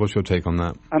your take on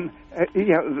that?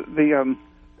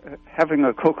 Having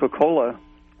a Coca-Cola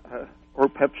or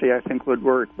Pepsi, I think, would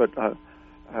work, but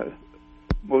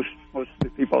most of the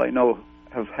people I know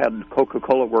have had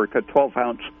Coca-Cola work. A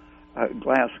 12-ounce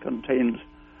glass contains,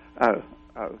 I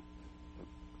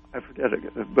forget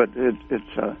it, but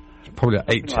it's probably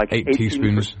eight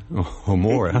teaspoons or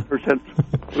more.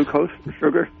 18% glucose for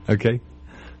sugar. Okay.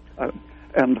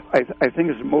 And I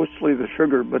think it's mostly the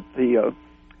sugar, but the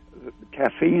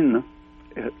caffeine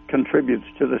contributes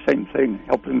to the same thing,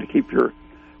 helping to keep your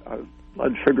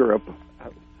blood sugar up.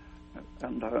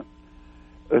 And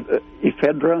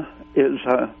ephedra is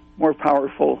more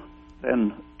powerful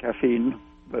than caffeine,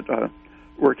 but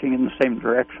working in the same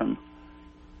direction.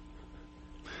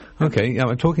 Okay,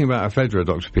 talking about ephedra,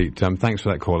 Dr. Peat, thanks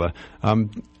for that caller.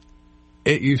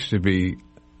 It used to be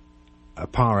a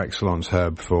par excellence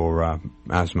herb for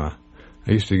asthma.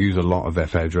 I used to use a lot of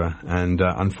ephedra, and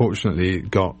unfortunately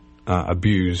it got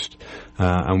abused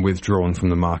and withdrawn from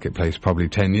the marketplace probably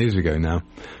 10 years ago now.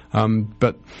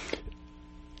 But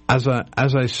as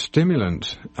a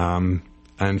stimulant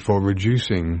and for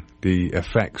reducing the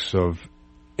effects of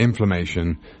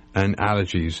inflammation and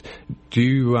allergies, do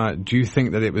you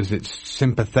think that it was its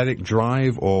sympathetic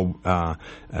drive or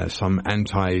some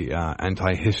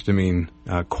antihistamine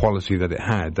quality that it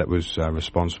had that was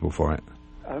responsible for it?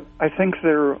 I think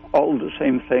they're all the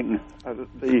same thing.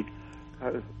 The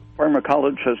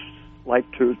pharmacologists like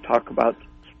to talk about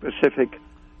specific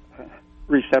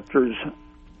receptors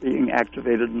being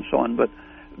activated and so on, but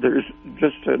there's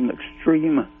just an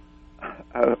extreme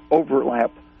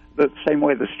overlap. The same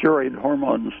way the steroid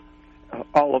hormones,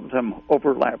 all of them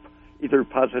overlap either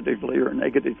positively or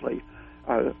negatively.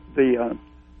 The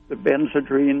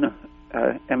benzodrine,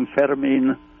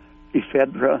 amphetamine,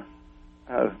 ephedra,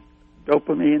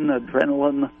 dopamine,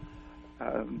 adrenaline,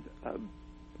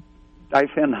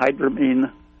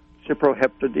 diphenhydramine,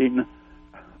 cyproheptadine,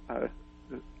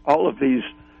 all of these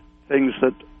things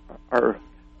that are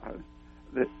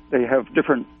they have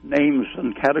different names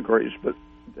and categories, but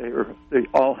they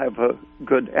all have a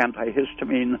good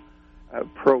antihistamine,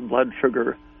 pro-blood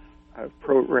sugar,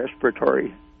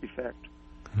 pro-respiratory effect.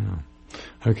 Oh.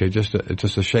 Okay, just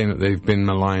a shame that they've been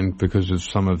maligned because of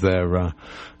some of their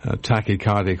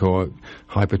tachycardic or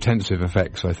hypertensive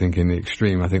effects, I think, in the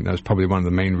extreme. I think that's probably one of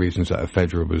the main reasons that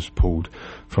ephedra was pulled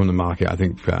from the market. I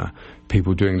think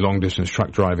people doing long-distance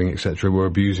truck driving, etc., were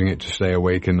abusing it to stay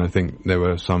awake, and I think there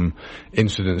were some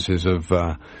incidences of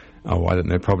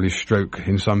probably stroke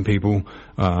in some people,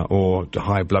 or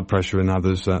high blood pressure in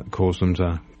others that caused them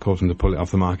to pull it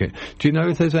off the market. Do you know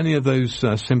if there's any of those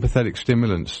sympathetic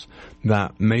stimulants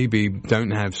that maybe don't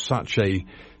have such a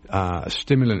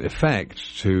stimulant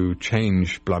effect to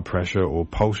change blood pressure or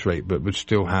pulse rate, but would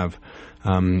still have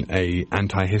a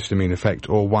antihistamine effect,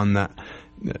 or one that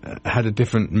had a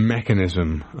different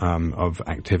mechanism of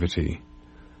activity?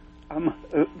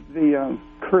 The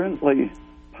currently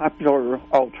popular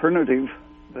alternative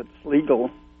that's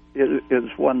legal is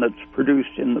one that's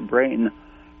produced in the brain,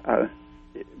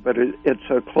 but it's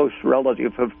a close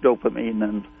relative of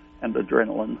dopamine and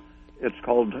adrenaline. It's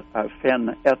called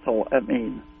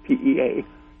phenethylamine, PEA.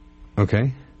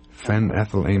 Okay,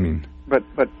 phenethylamine. But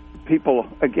people,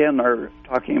 again, are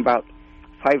talking about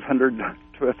 500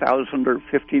 to 1,000 or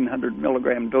 1,500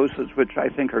 milligram doses, which I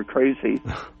think are crazy.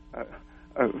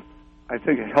 I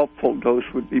think a helpful dose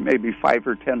would be maybe 5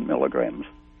 or 10 milligrams.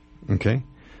 Okay.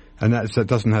 And that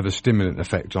doesn't have a stimulant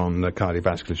effect on the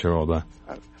cardiovasculature or the...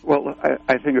 Well,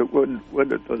 I think it would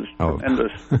at those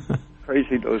tremendous,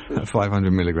 crazy doses.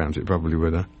 500 milligrams it probably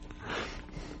would, huh?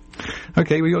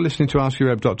 Okay, well, you're listening to Ask Your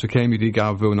Rep, Dr. KMUD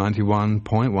Garville 91.1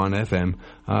 FM.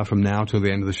 From now till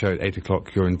the end of the show at 8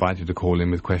 o'clock, you're invited to call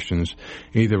in with questions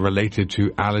either related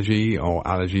to allergy or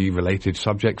allergy-related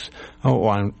subjects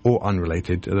or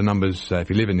unrelated. The numbers, if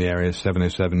you live in the area,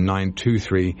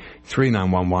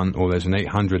 707-923-3911, or there's an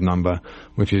 800 number,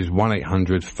 which is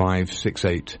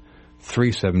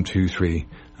 1-800-568-3723.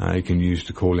 You can use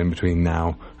to call in between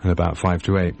now and about 5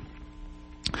 to 8.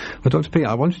 Well, Dr. Peat,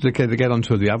 I wanted to get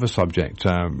onto the other subject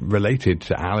related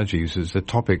to allergies. It's the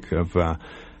topic of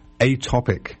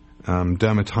atopic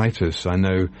dermatitis. I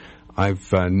know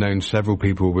I've known several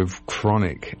people with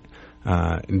chronic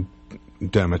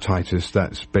dermatitis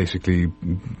that's basically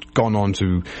gone on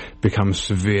to become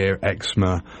severe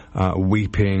eczema,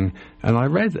 weeping. And I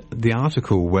read the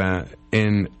article where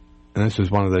and this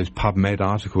was one of those PubMed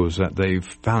articles, that they've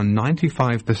found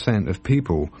 95% of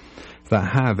people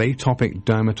that have atopic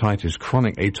dermatitis,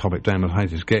 chronic atopic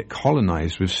dermatitis, get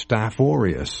colonized with Staph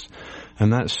aureus.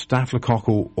 And that's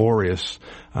Staphylococcal aureus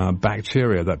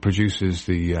bacteria that produces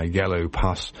the yellow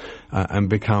pus and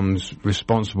becomes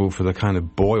responsible for the kind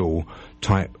of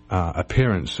boil-type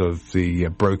appearance of the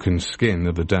broken skin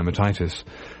of the dermatitis.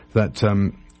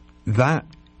 That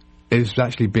is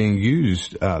actually being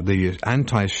used, the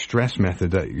anti-stress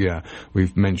method that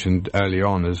we've mentioned earlier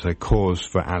on as a cause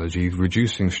for allergy,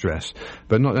 reducing stress.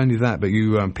 But not only that, but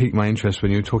you piqued my interest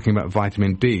when you were talking about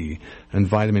vitamin D, and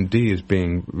vitamin D is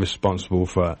being responsible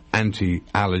for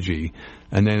anti-allergy.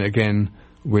 And then again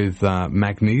with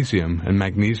magnesium and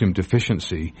magnesium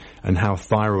deficiency, and how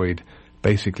thyroid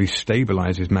basically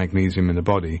stabilizes magnesium in the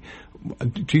body.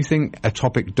 Do you think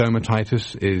atopic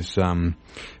dermatitis is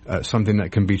something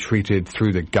that can be treated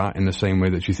through the gut in the same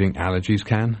way that you think allergies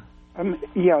can?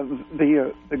 Yeah,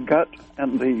 the gut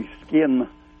and the skin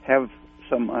have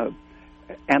some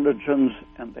antigens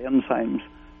and enzymes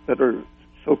that are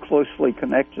so closely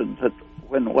connected that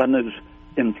when one is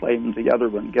inflamed, the other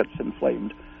one gets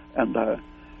inflamed. And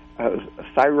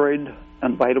thyroid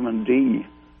and vitamin D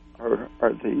are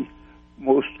the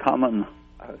most common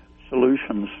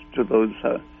solutions to those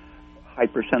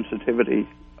hypersensitivity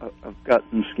of gut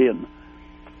and skin.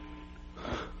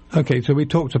 Okay, so we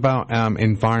talked about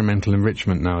environmental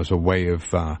enrichment now as a way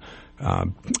of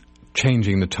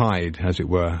changing the tide, as it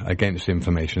were, against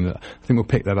inflammation. I think we'll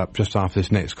pick that up just after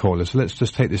this next caller. So let's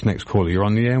just take this next caller. You're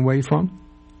on the air. Where are you from?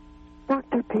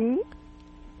 Dr. Peat.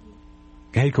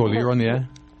 Hey, caller, you're on the air.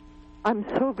 I'm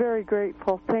so very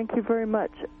grateful. Thank you very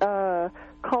much.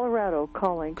 Colorado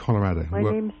calling. Colorado. My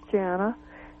name's Jana.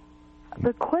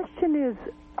 The question is,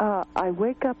 I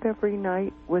wake up every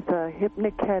night with a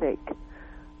hypnic headache.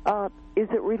 Is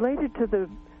it related to the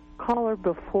caller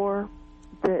before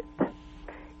that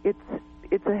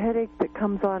it's a headache that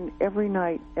comes on every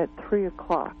night at 3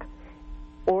 o'clock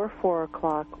or 4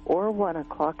 o'clock or 1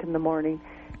 o'clock in the morning,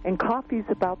 and coffee's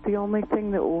about the only thing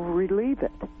that will relieve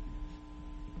it?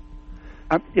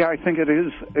 Yeah, I think it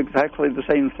is exactly the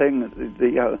same thing.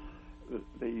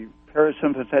 The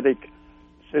parasympathetic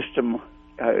system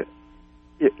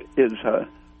is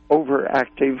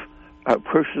overactive,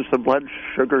 pushes the blood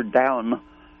sugar down,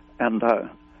 and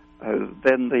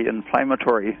then the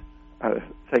inflammatory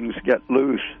things get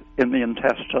loose in the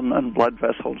intestine and blood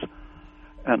vessels.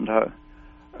 And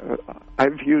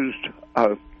I've used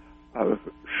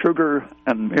sugar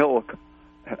and milk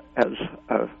as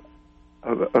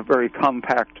a very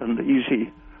compact and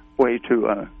easy way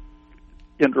to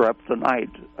interrupt the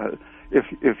night.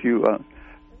 If you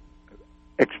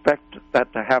expect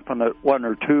that to happen at 1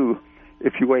 or 2,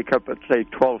 if you wake up at, say,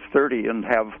 12:30 and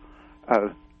have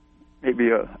maybe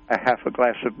a half a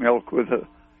glass of milk with a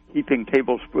heaping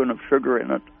tablespoon of sugar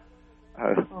in it,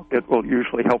 it will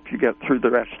usually help you get through the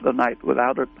rest of the night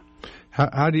without it.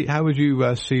 How would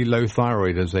you see low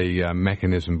thyroid as a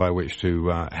mechanism by which to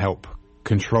help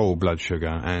control blood sugar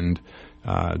and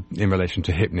in relation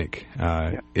to hypnic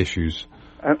issues?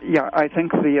 I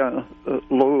think the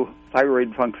low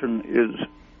thyroid function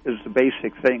is the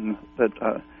basic thing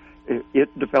that it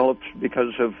develops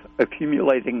because of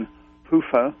accumulating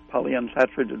PUFA,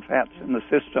 polyunsaturated fats, in the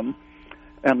system.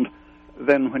 And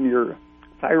then when your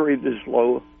thyroid is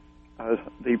low,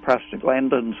 the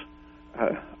prostaglandins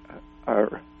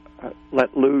are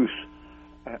let loose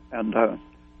and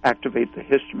activate the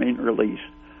histamine release.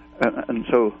 And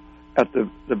so at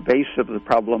the base of the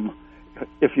problem,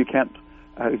 if you can't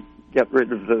get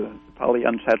rid of the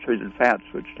polyunsaturated fats,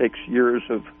 which takes years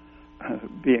of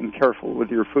being careful with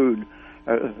your food,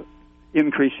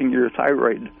 increasing your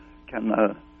thyroid can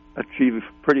achieve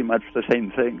pretty much the same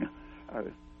thing,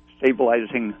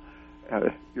 stabilizing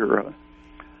your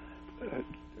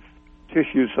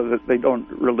tissues so that they don't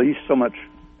release so much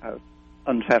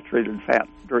unsaturated fat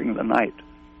during the night.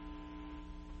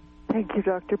 Thank you,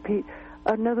 Dr. Peat.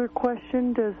 Another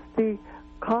question, does the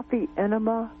coffee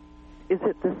enema, is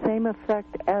it the same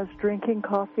effect as drinking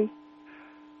coffee?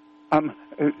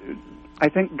 I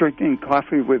think drinking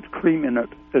coffee with cream in it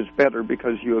is better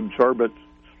because you absorb it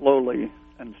slowly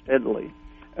and steadily,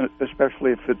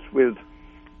 especially if it's with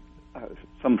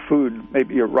some food.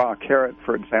 Maybe a raw carrot,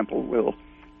 for example, will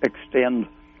extend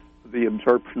the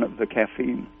absorption of the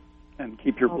caffeine and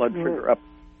keep your blood sugar up.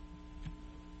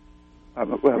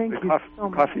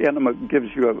 Coffee enema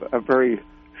gives you a very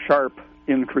sharp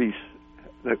increase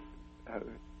that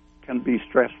can be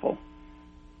stressful.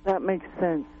 That makes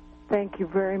sense. Thank you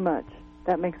very much.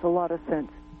 That makes a lot of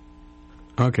sense.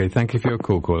 Okay, thank you for your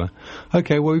call, caller.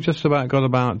 Okay, well, we've just got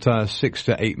about 6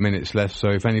 to 8 minutes left, so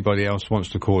if anybody else wants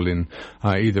to call in,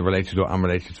 either related or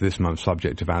unrelated to this month's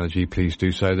subject of allergy, please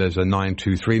do so. There's a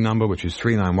 923 number, which is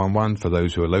 3911 for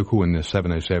those who are local in the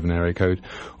 707 area code,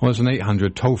 or there's an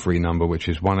 800 toll-free number, which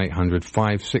is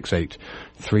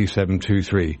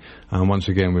 1-800-568-3723. And once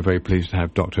again, we're very pleased to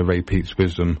have Dr. Ray Peat's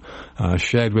wisdom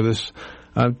shared with us.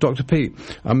 Dr. Peat,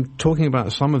 I'm talking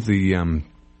about some of the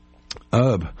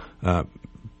herb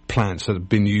plants that have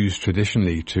been used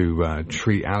traditionally to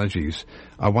treat allergies.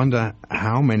 I wonder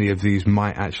how many of these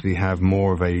might actually have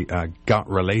more of a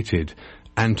gut-related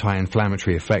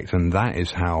anti-inflammatory effect, and that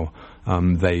is how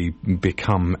they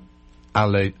become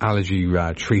allergy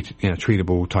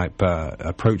treatable type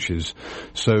approaches.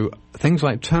 So things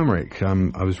like turmeric,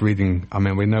 I was reading,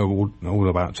 we know all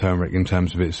about turmeric in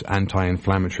terms of its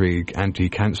anti-inflammatory,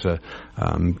 anti-cancer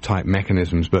type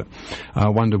mechanisms, but I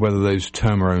wonder whether those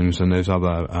turmerones and those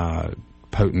other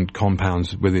potent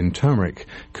compounds within turmeric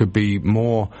could be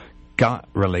more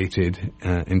gut-related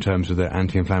in terms of the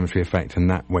anti-inflammatory effect, and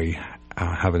that way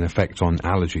have an effect on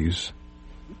allergies.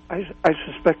 I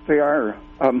suspect they are.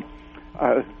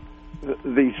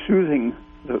 The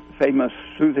famous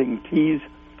soothing teas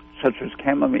such as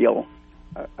chamomile,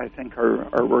 I think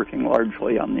are working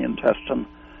largely on the intestine,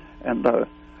 and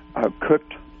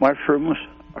cooked mushrooms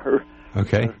are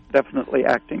definitely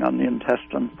acting on the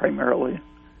intestine primarily.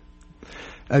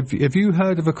 Have you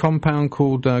heard of a compound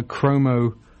called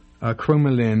chromalin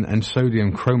and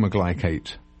sodium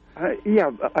chromoglycate?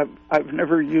 Yeah, I've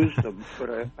never used them, but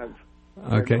I've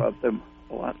heard about them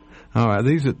a lot. All right,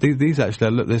 these actually, I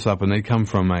looked this up, and they come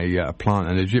from a plant,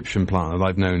 an Egyptian plant that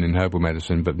I've known in herbal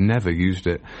medicine, but never used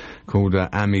it, called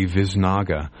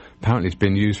Amivisnaga. Apparently it's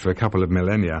been used for a couple of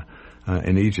millennia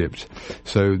in Egypt.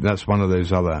 So that's one of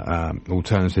those other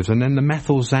alternatives. And then the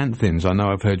methylxanthins. I know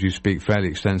I've heard you speak fairly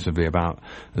extensively about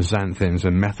xanthins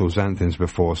and methylxanthins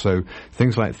before. So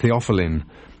things like theophylline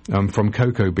from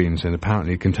cocoa beans and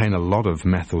apparently contain a lot of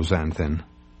methylxanthin.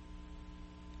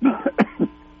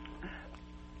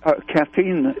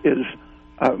 Caffeine is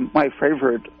my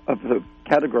favorite of the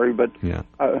category, but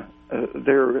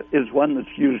there is one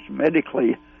that's used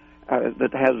medically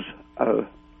that has,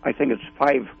 I think it's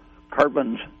 5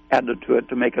 carbons added to it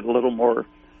to make it a little more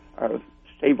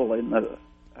stable in the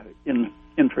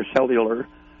intracellular.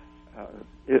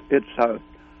 It's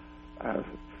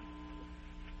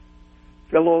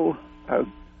philo. I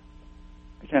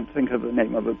can't think of the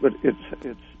name of it, but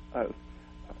it's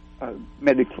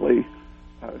medically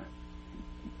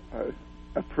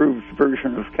approved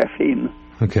version of caffeine.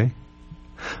 Okay.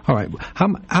 All right.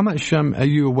 How much are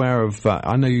you aware of?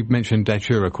 I know you've mentioned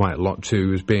datura quite a lot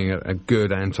too as being a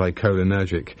good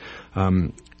anticholinergic,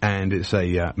 and it's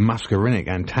a muscarinic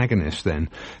antagonist. Then,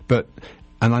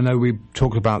 and I know we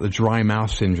talked about the dry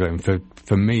mouth syndrome.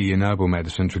 For me, in herbal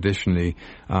medicine, traditionally,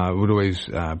 would always.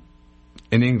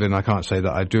 In England, I can't say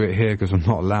that I do it here because I'm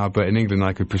not allowed, but in England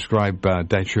I could prescribe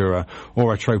datura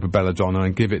or atropobelladonna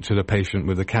and give it to the patient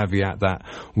with the caveat that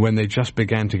when they just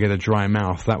began to get a dry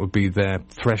mouth, that would be their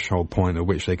threshold point at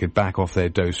which they could back off their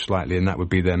dose slightly, and that would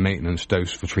be their maintenance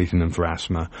dose for treating them for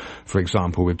asthma, for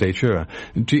example, with datura.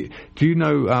 Do you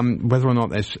know whether or not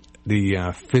there's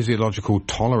the physiological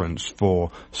tolerance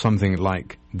for something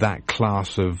like that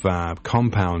class of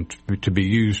compound to be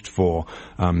used for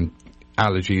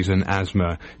allergies and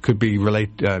asthma could be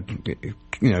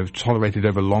tolerated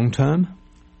over long term?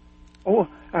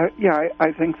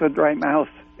 I think the dry mouth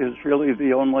is really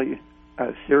the only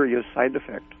serious side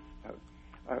effect.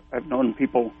 I've known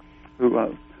people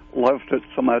who loved it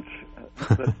so much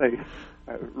that they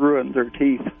ruined their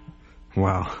teeth.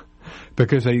 Wow.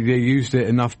 Because they used it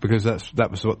enough because that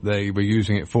was what they were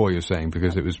using it for, you're saying,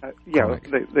 because it was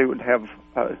they would have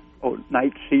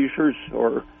night seizures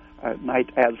or night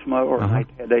asthma or night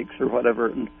headaches or whatever,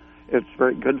 and it's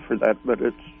very good for that, but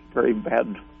it's very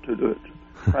bad to do it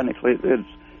chronically.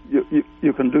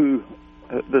 You can do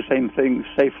the same thing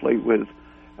safely with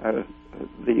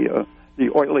the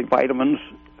oily vitamins,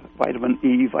 vitamin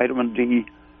E, vitamin D,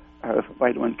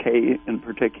 vitamin K in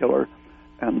particular,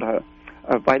 and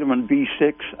vitamin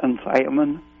B6 and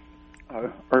thiamine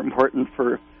are important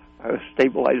for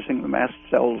stabilizing the mast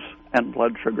cells and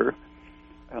blood sugar.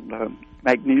 And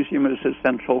magnesium is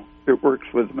essential. It works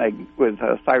with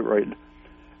thyroid,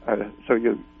 so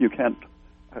you can't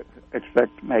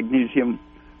expect magnesium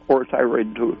or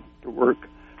thyroid to work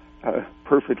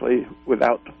perfectly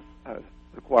without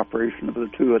the cooperation of the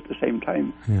two at the same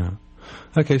time. Yeah.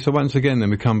 Okay. So once again, then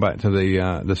we come back to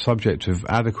the subject of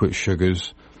adequate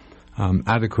sugars,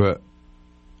 adequate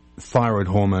thyroid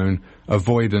hormone,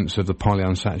 avoidance of the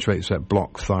polyunsaturates that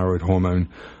block thyroid hormone,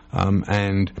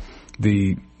 and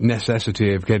the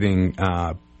necessity of getting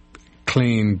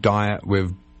clean diet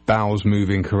with bowels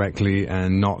moving correctly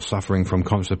and not suffering from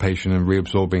constipation and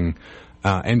reabsorbing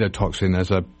endotoxin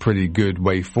as a pretty good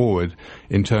way forward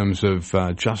in terms of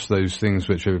just those things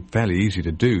which are fairly easy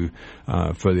to do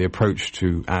for the approach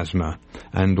to asthma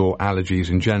and or allergies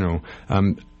in general.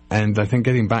 And I think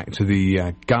getting back to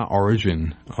the gut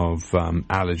origin of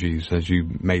allergies, as you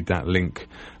made that link,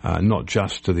 not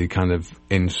just to the kind of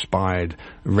inspired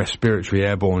respiratory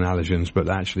airborne allergens, but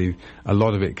actually a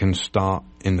lot of it can start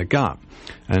in the gut.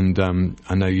 And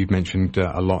I know you've mentioned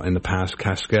a lot in the past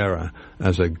Cascara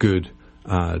as a good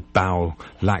bowel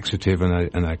laxative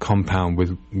and a compound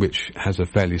which has a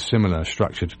fairly similar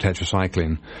structure to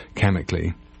tetracycline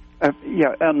chemically. And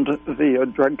the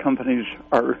drug companies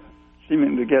are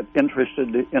seeming to get interested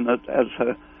in it as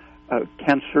a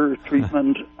cancer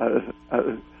treatment,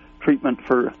 treatment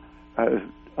for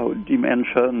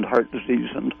dementia and heart disease,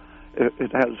 and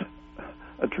it has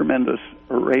a tremendous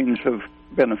range of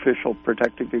beneficial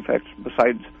protective effects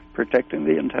besides protecting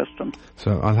the intestine.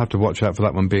 So I'll have to watch out for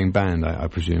that one being banned, I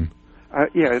presume.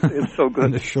 Yeah, it's so good.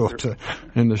 In the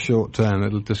short term,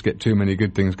 it'll just get too many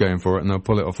good things going for it, and they'll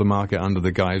pull it off the market under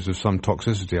the guise of some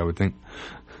toxicity, I would think.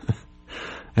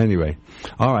 Anyway,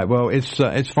 all right. Well, it's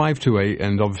 5 to 8,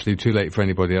 and obviously too late for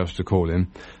anybody else to call in.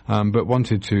 But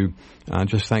wanted to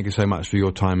just thank you so much for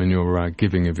your time and your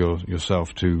giving of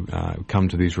yourself to come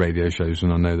to these radio shows.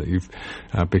 And I know that you've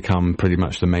become pretty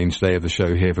much the mainstay of the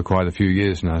show here for quite a few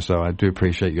years now. So I do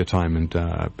appreciate your time and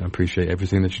appreciate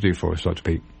everything that you do for us, Dr.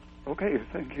 Peat. Okay,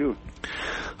 thank you.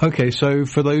 Okay, so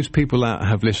for those people that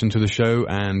have listened to the show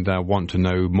and want to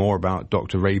know more about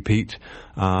Dr. Ray Peat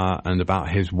and about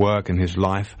his work and his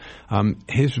life,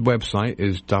 his website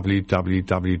is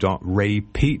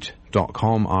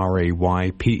www.raypeat.com,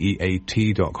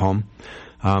 RAYPEAT.com.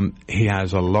 He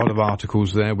has a lot of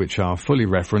articles there which are fully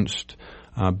referenced,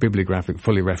 bibliographic,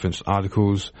 fully referenced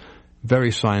articles,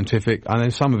 very scientific. I know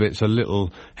some of it's a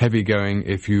little heavy going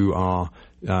if you are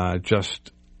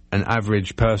just an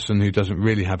average person who doesn't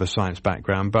really have a science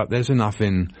background, but there's enough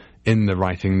in the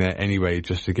writing there anyway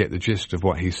just to get the gist of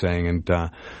what he's saying, and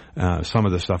some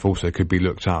of the stuff also could be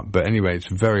looked up. But anyway, it's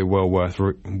very well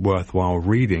worthwhile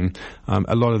reading.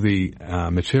 A lot of the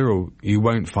material, you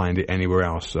won't find it anywhere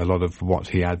else. A lot of what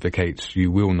he advocates, you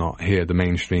will not hear the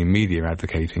mainstream media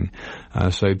advocating.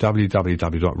 So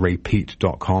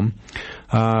www.raypeat.com.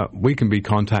 We can be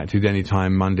contacted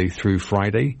anytime Monday through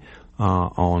Friday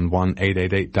on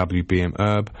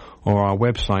 1-888-WBM-HERB, or our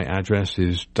website address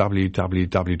is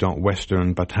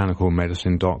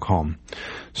www.westernbotanicalmedicine.com.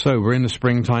 So we're in the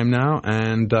springtime now,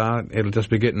 and it'll just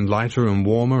be getting lighter and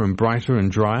warmer and brighter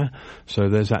and drier, so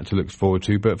there's that to look forward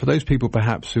to. But for those people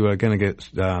perhaps who are going to get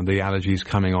the allergies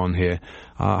coming on here,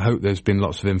 I hope there's been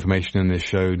lots of information in this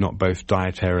show, not both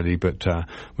dietarily, but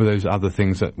with those other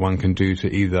things that one can do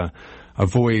to either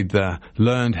avoid the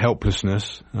learned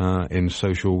helplessness in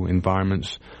social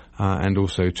environments, and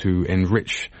also to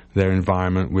enrich their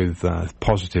environment with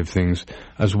positive things,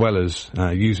 as well as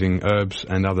using herbs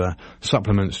and other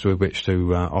supplements with which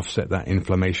to offset that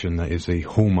inflammation that is the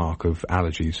hallmark of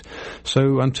allergies.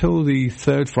 So until the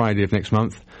third Friday of next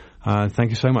month, thank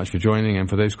you so much for joining, and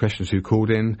for those questions who called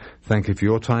in, thank you for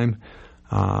your time.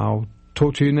 I'll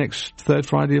talk to you next third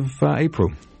Friday of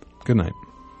April. Good night.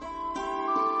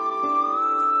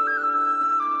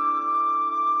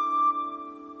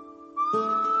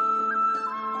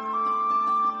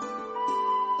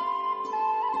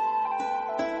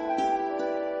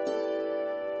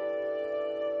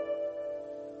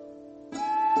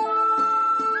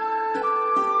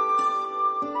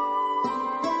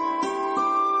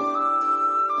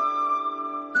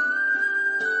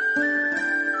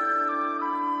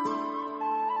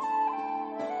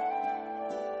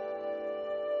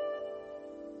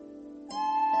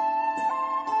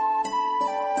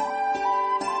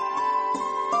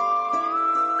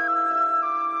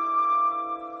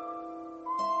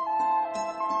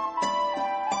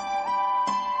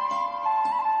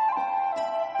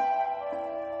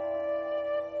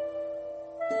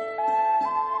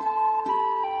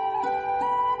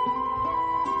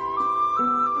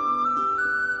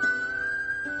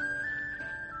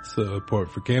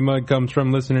 Support for K-Mud comes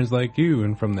from listeners like you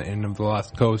and from the Inn of the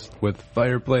Lost Coast with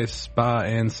fireplace, spa,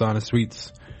 and sauna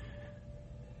suites.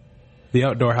 The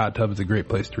outdoor hot tub is a great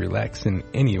place to relax in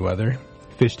any weather.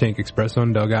 Fish Tank Espresso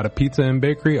and Delgado Pizza and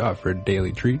Bakery offer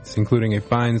daily treats, including a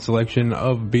fine selection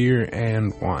of beer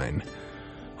and wine.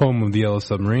 Home of the Yellow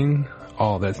Submarine,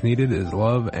 all that's needed is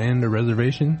love and a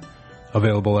reservation.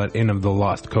 Available at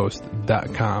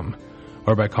innofthelostcoast.com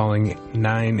or by calling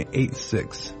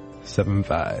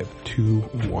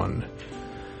 986-7521.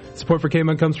 Support for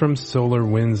K-Mud comes from Solar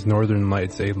Winds Northern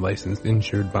Lights, a licensed,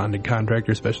 insured, bonded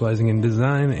contractor specializing in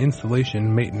design,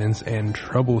 installation, maintenance, and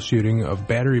troubleshooting of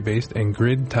battery-based and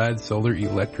grid-tied solar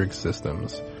electric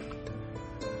systems.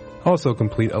 Also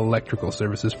complete electrical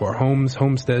services for homes,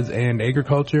 homesteads, and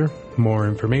agriculture. More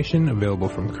information available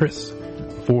from Chris,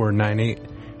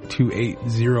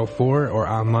 498-2804, or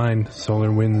online,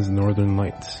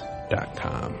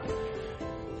 solarwindsnorthernlights.com.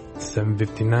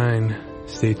 7:59.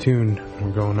 Stay tuned.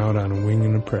 We're going out on a wing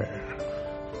and a prayer.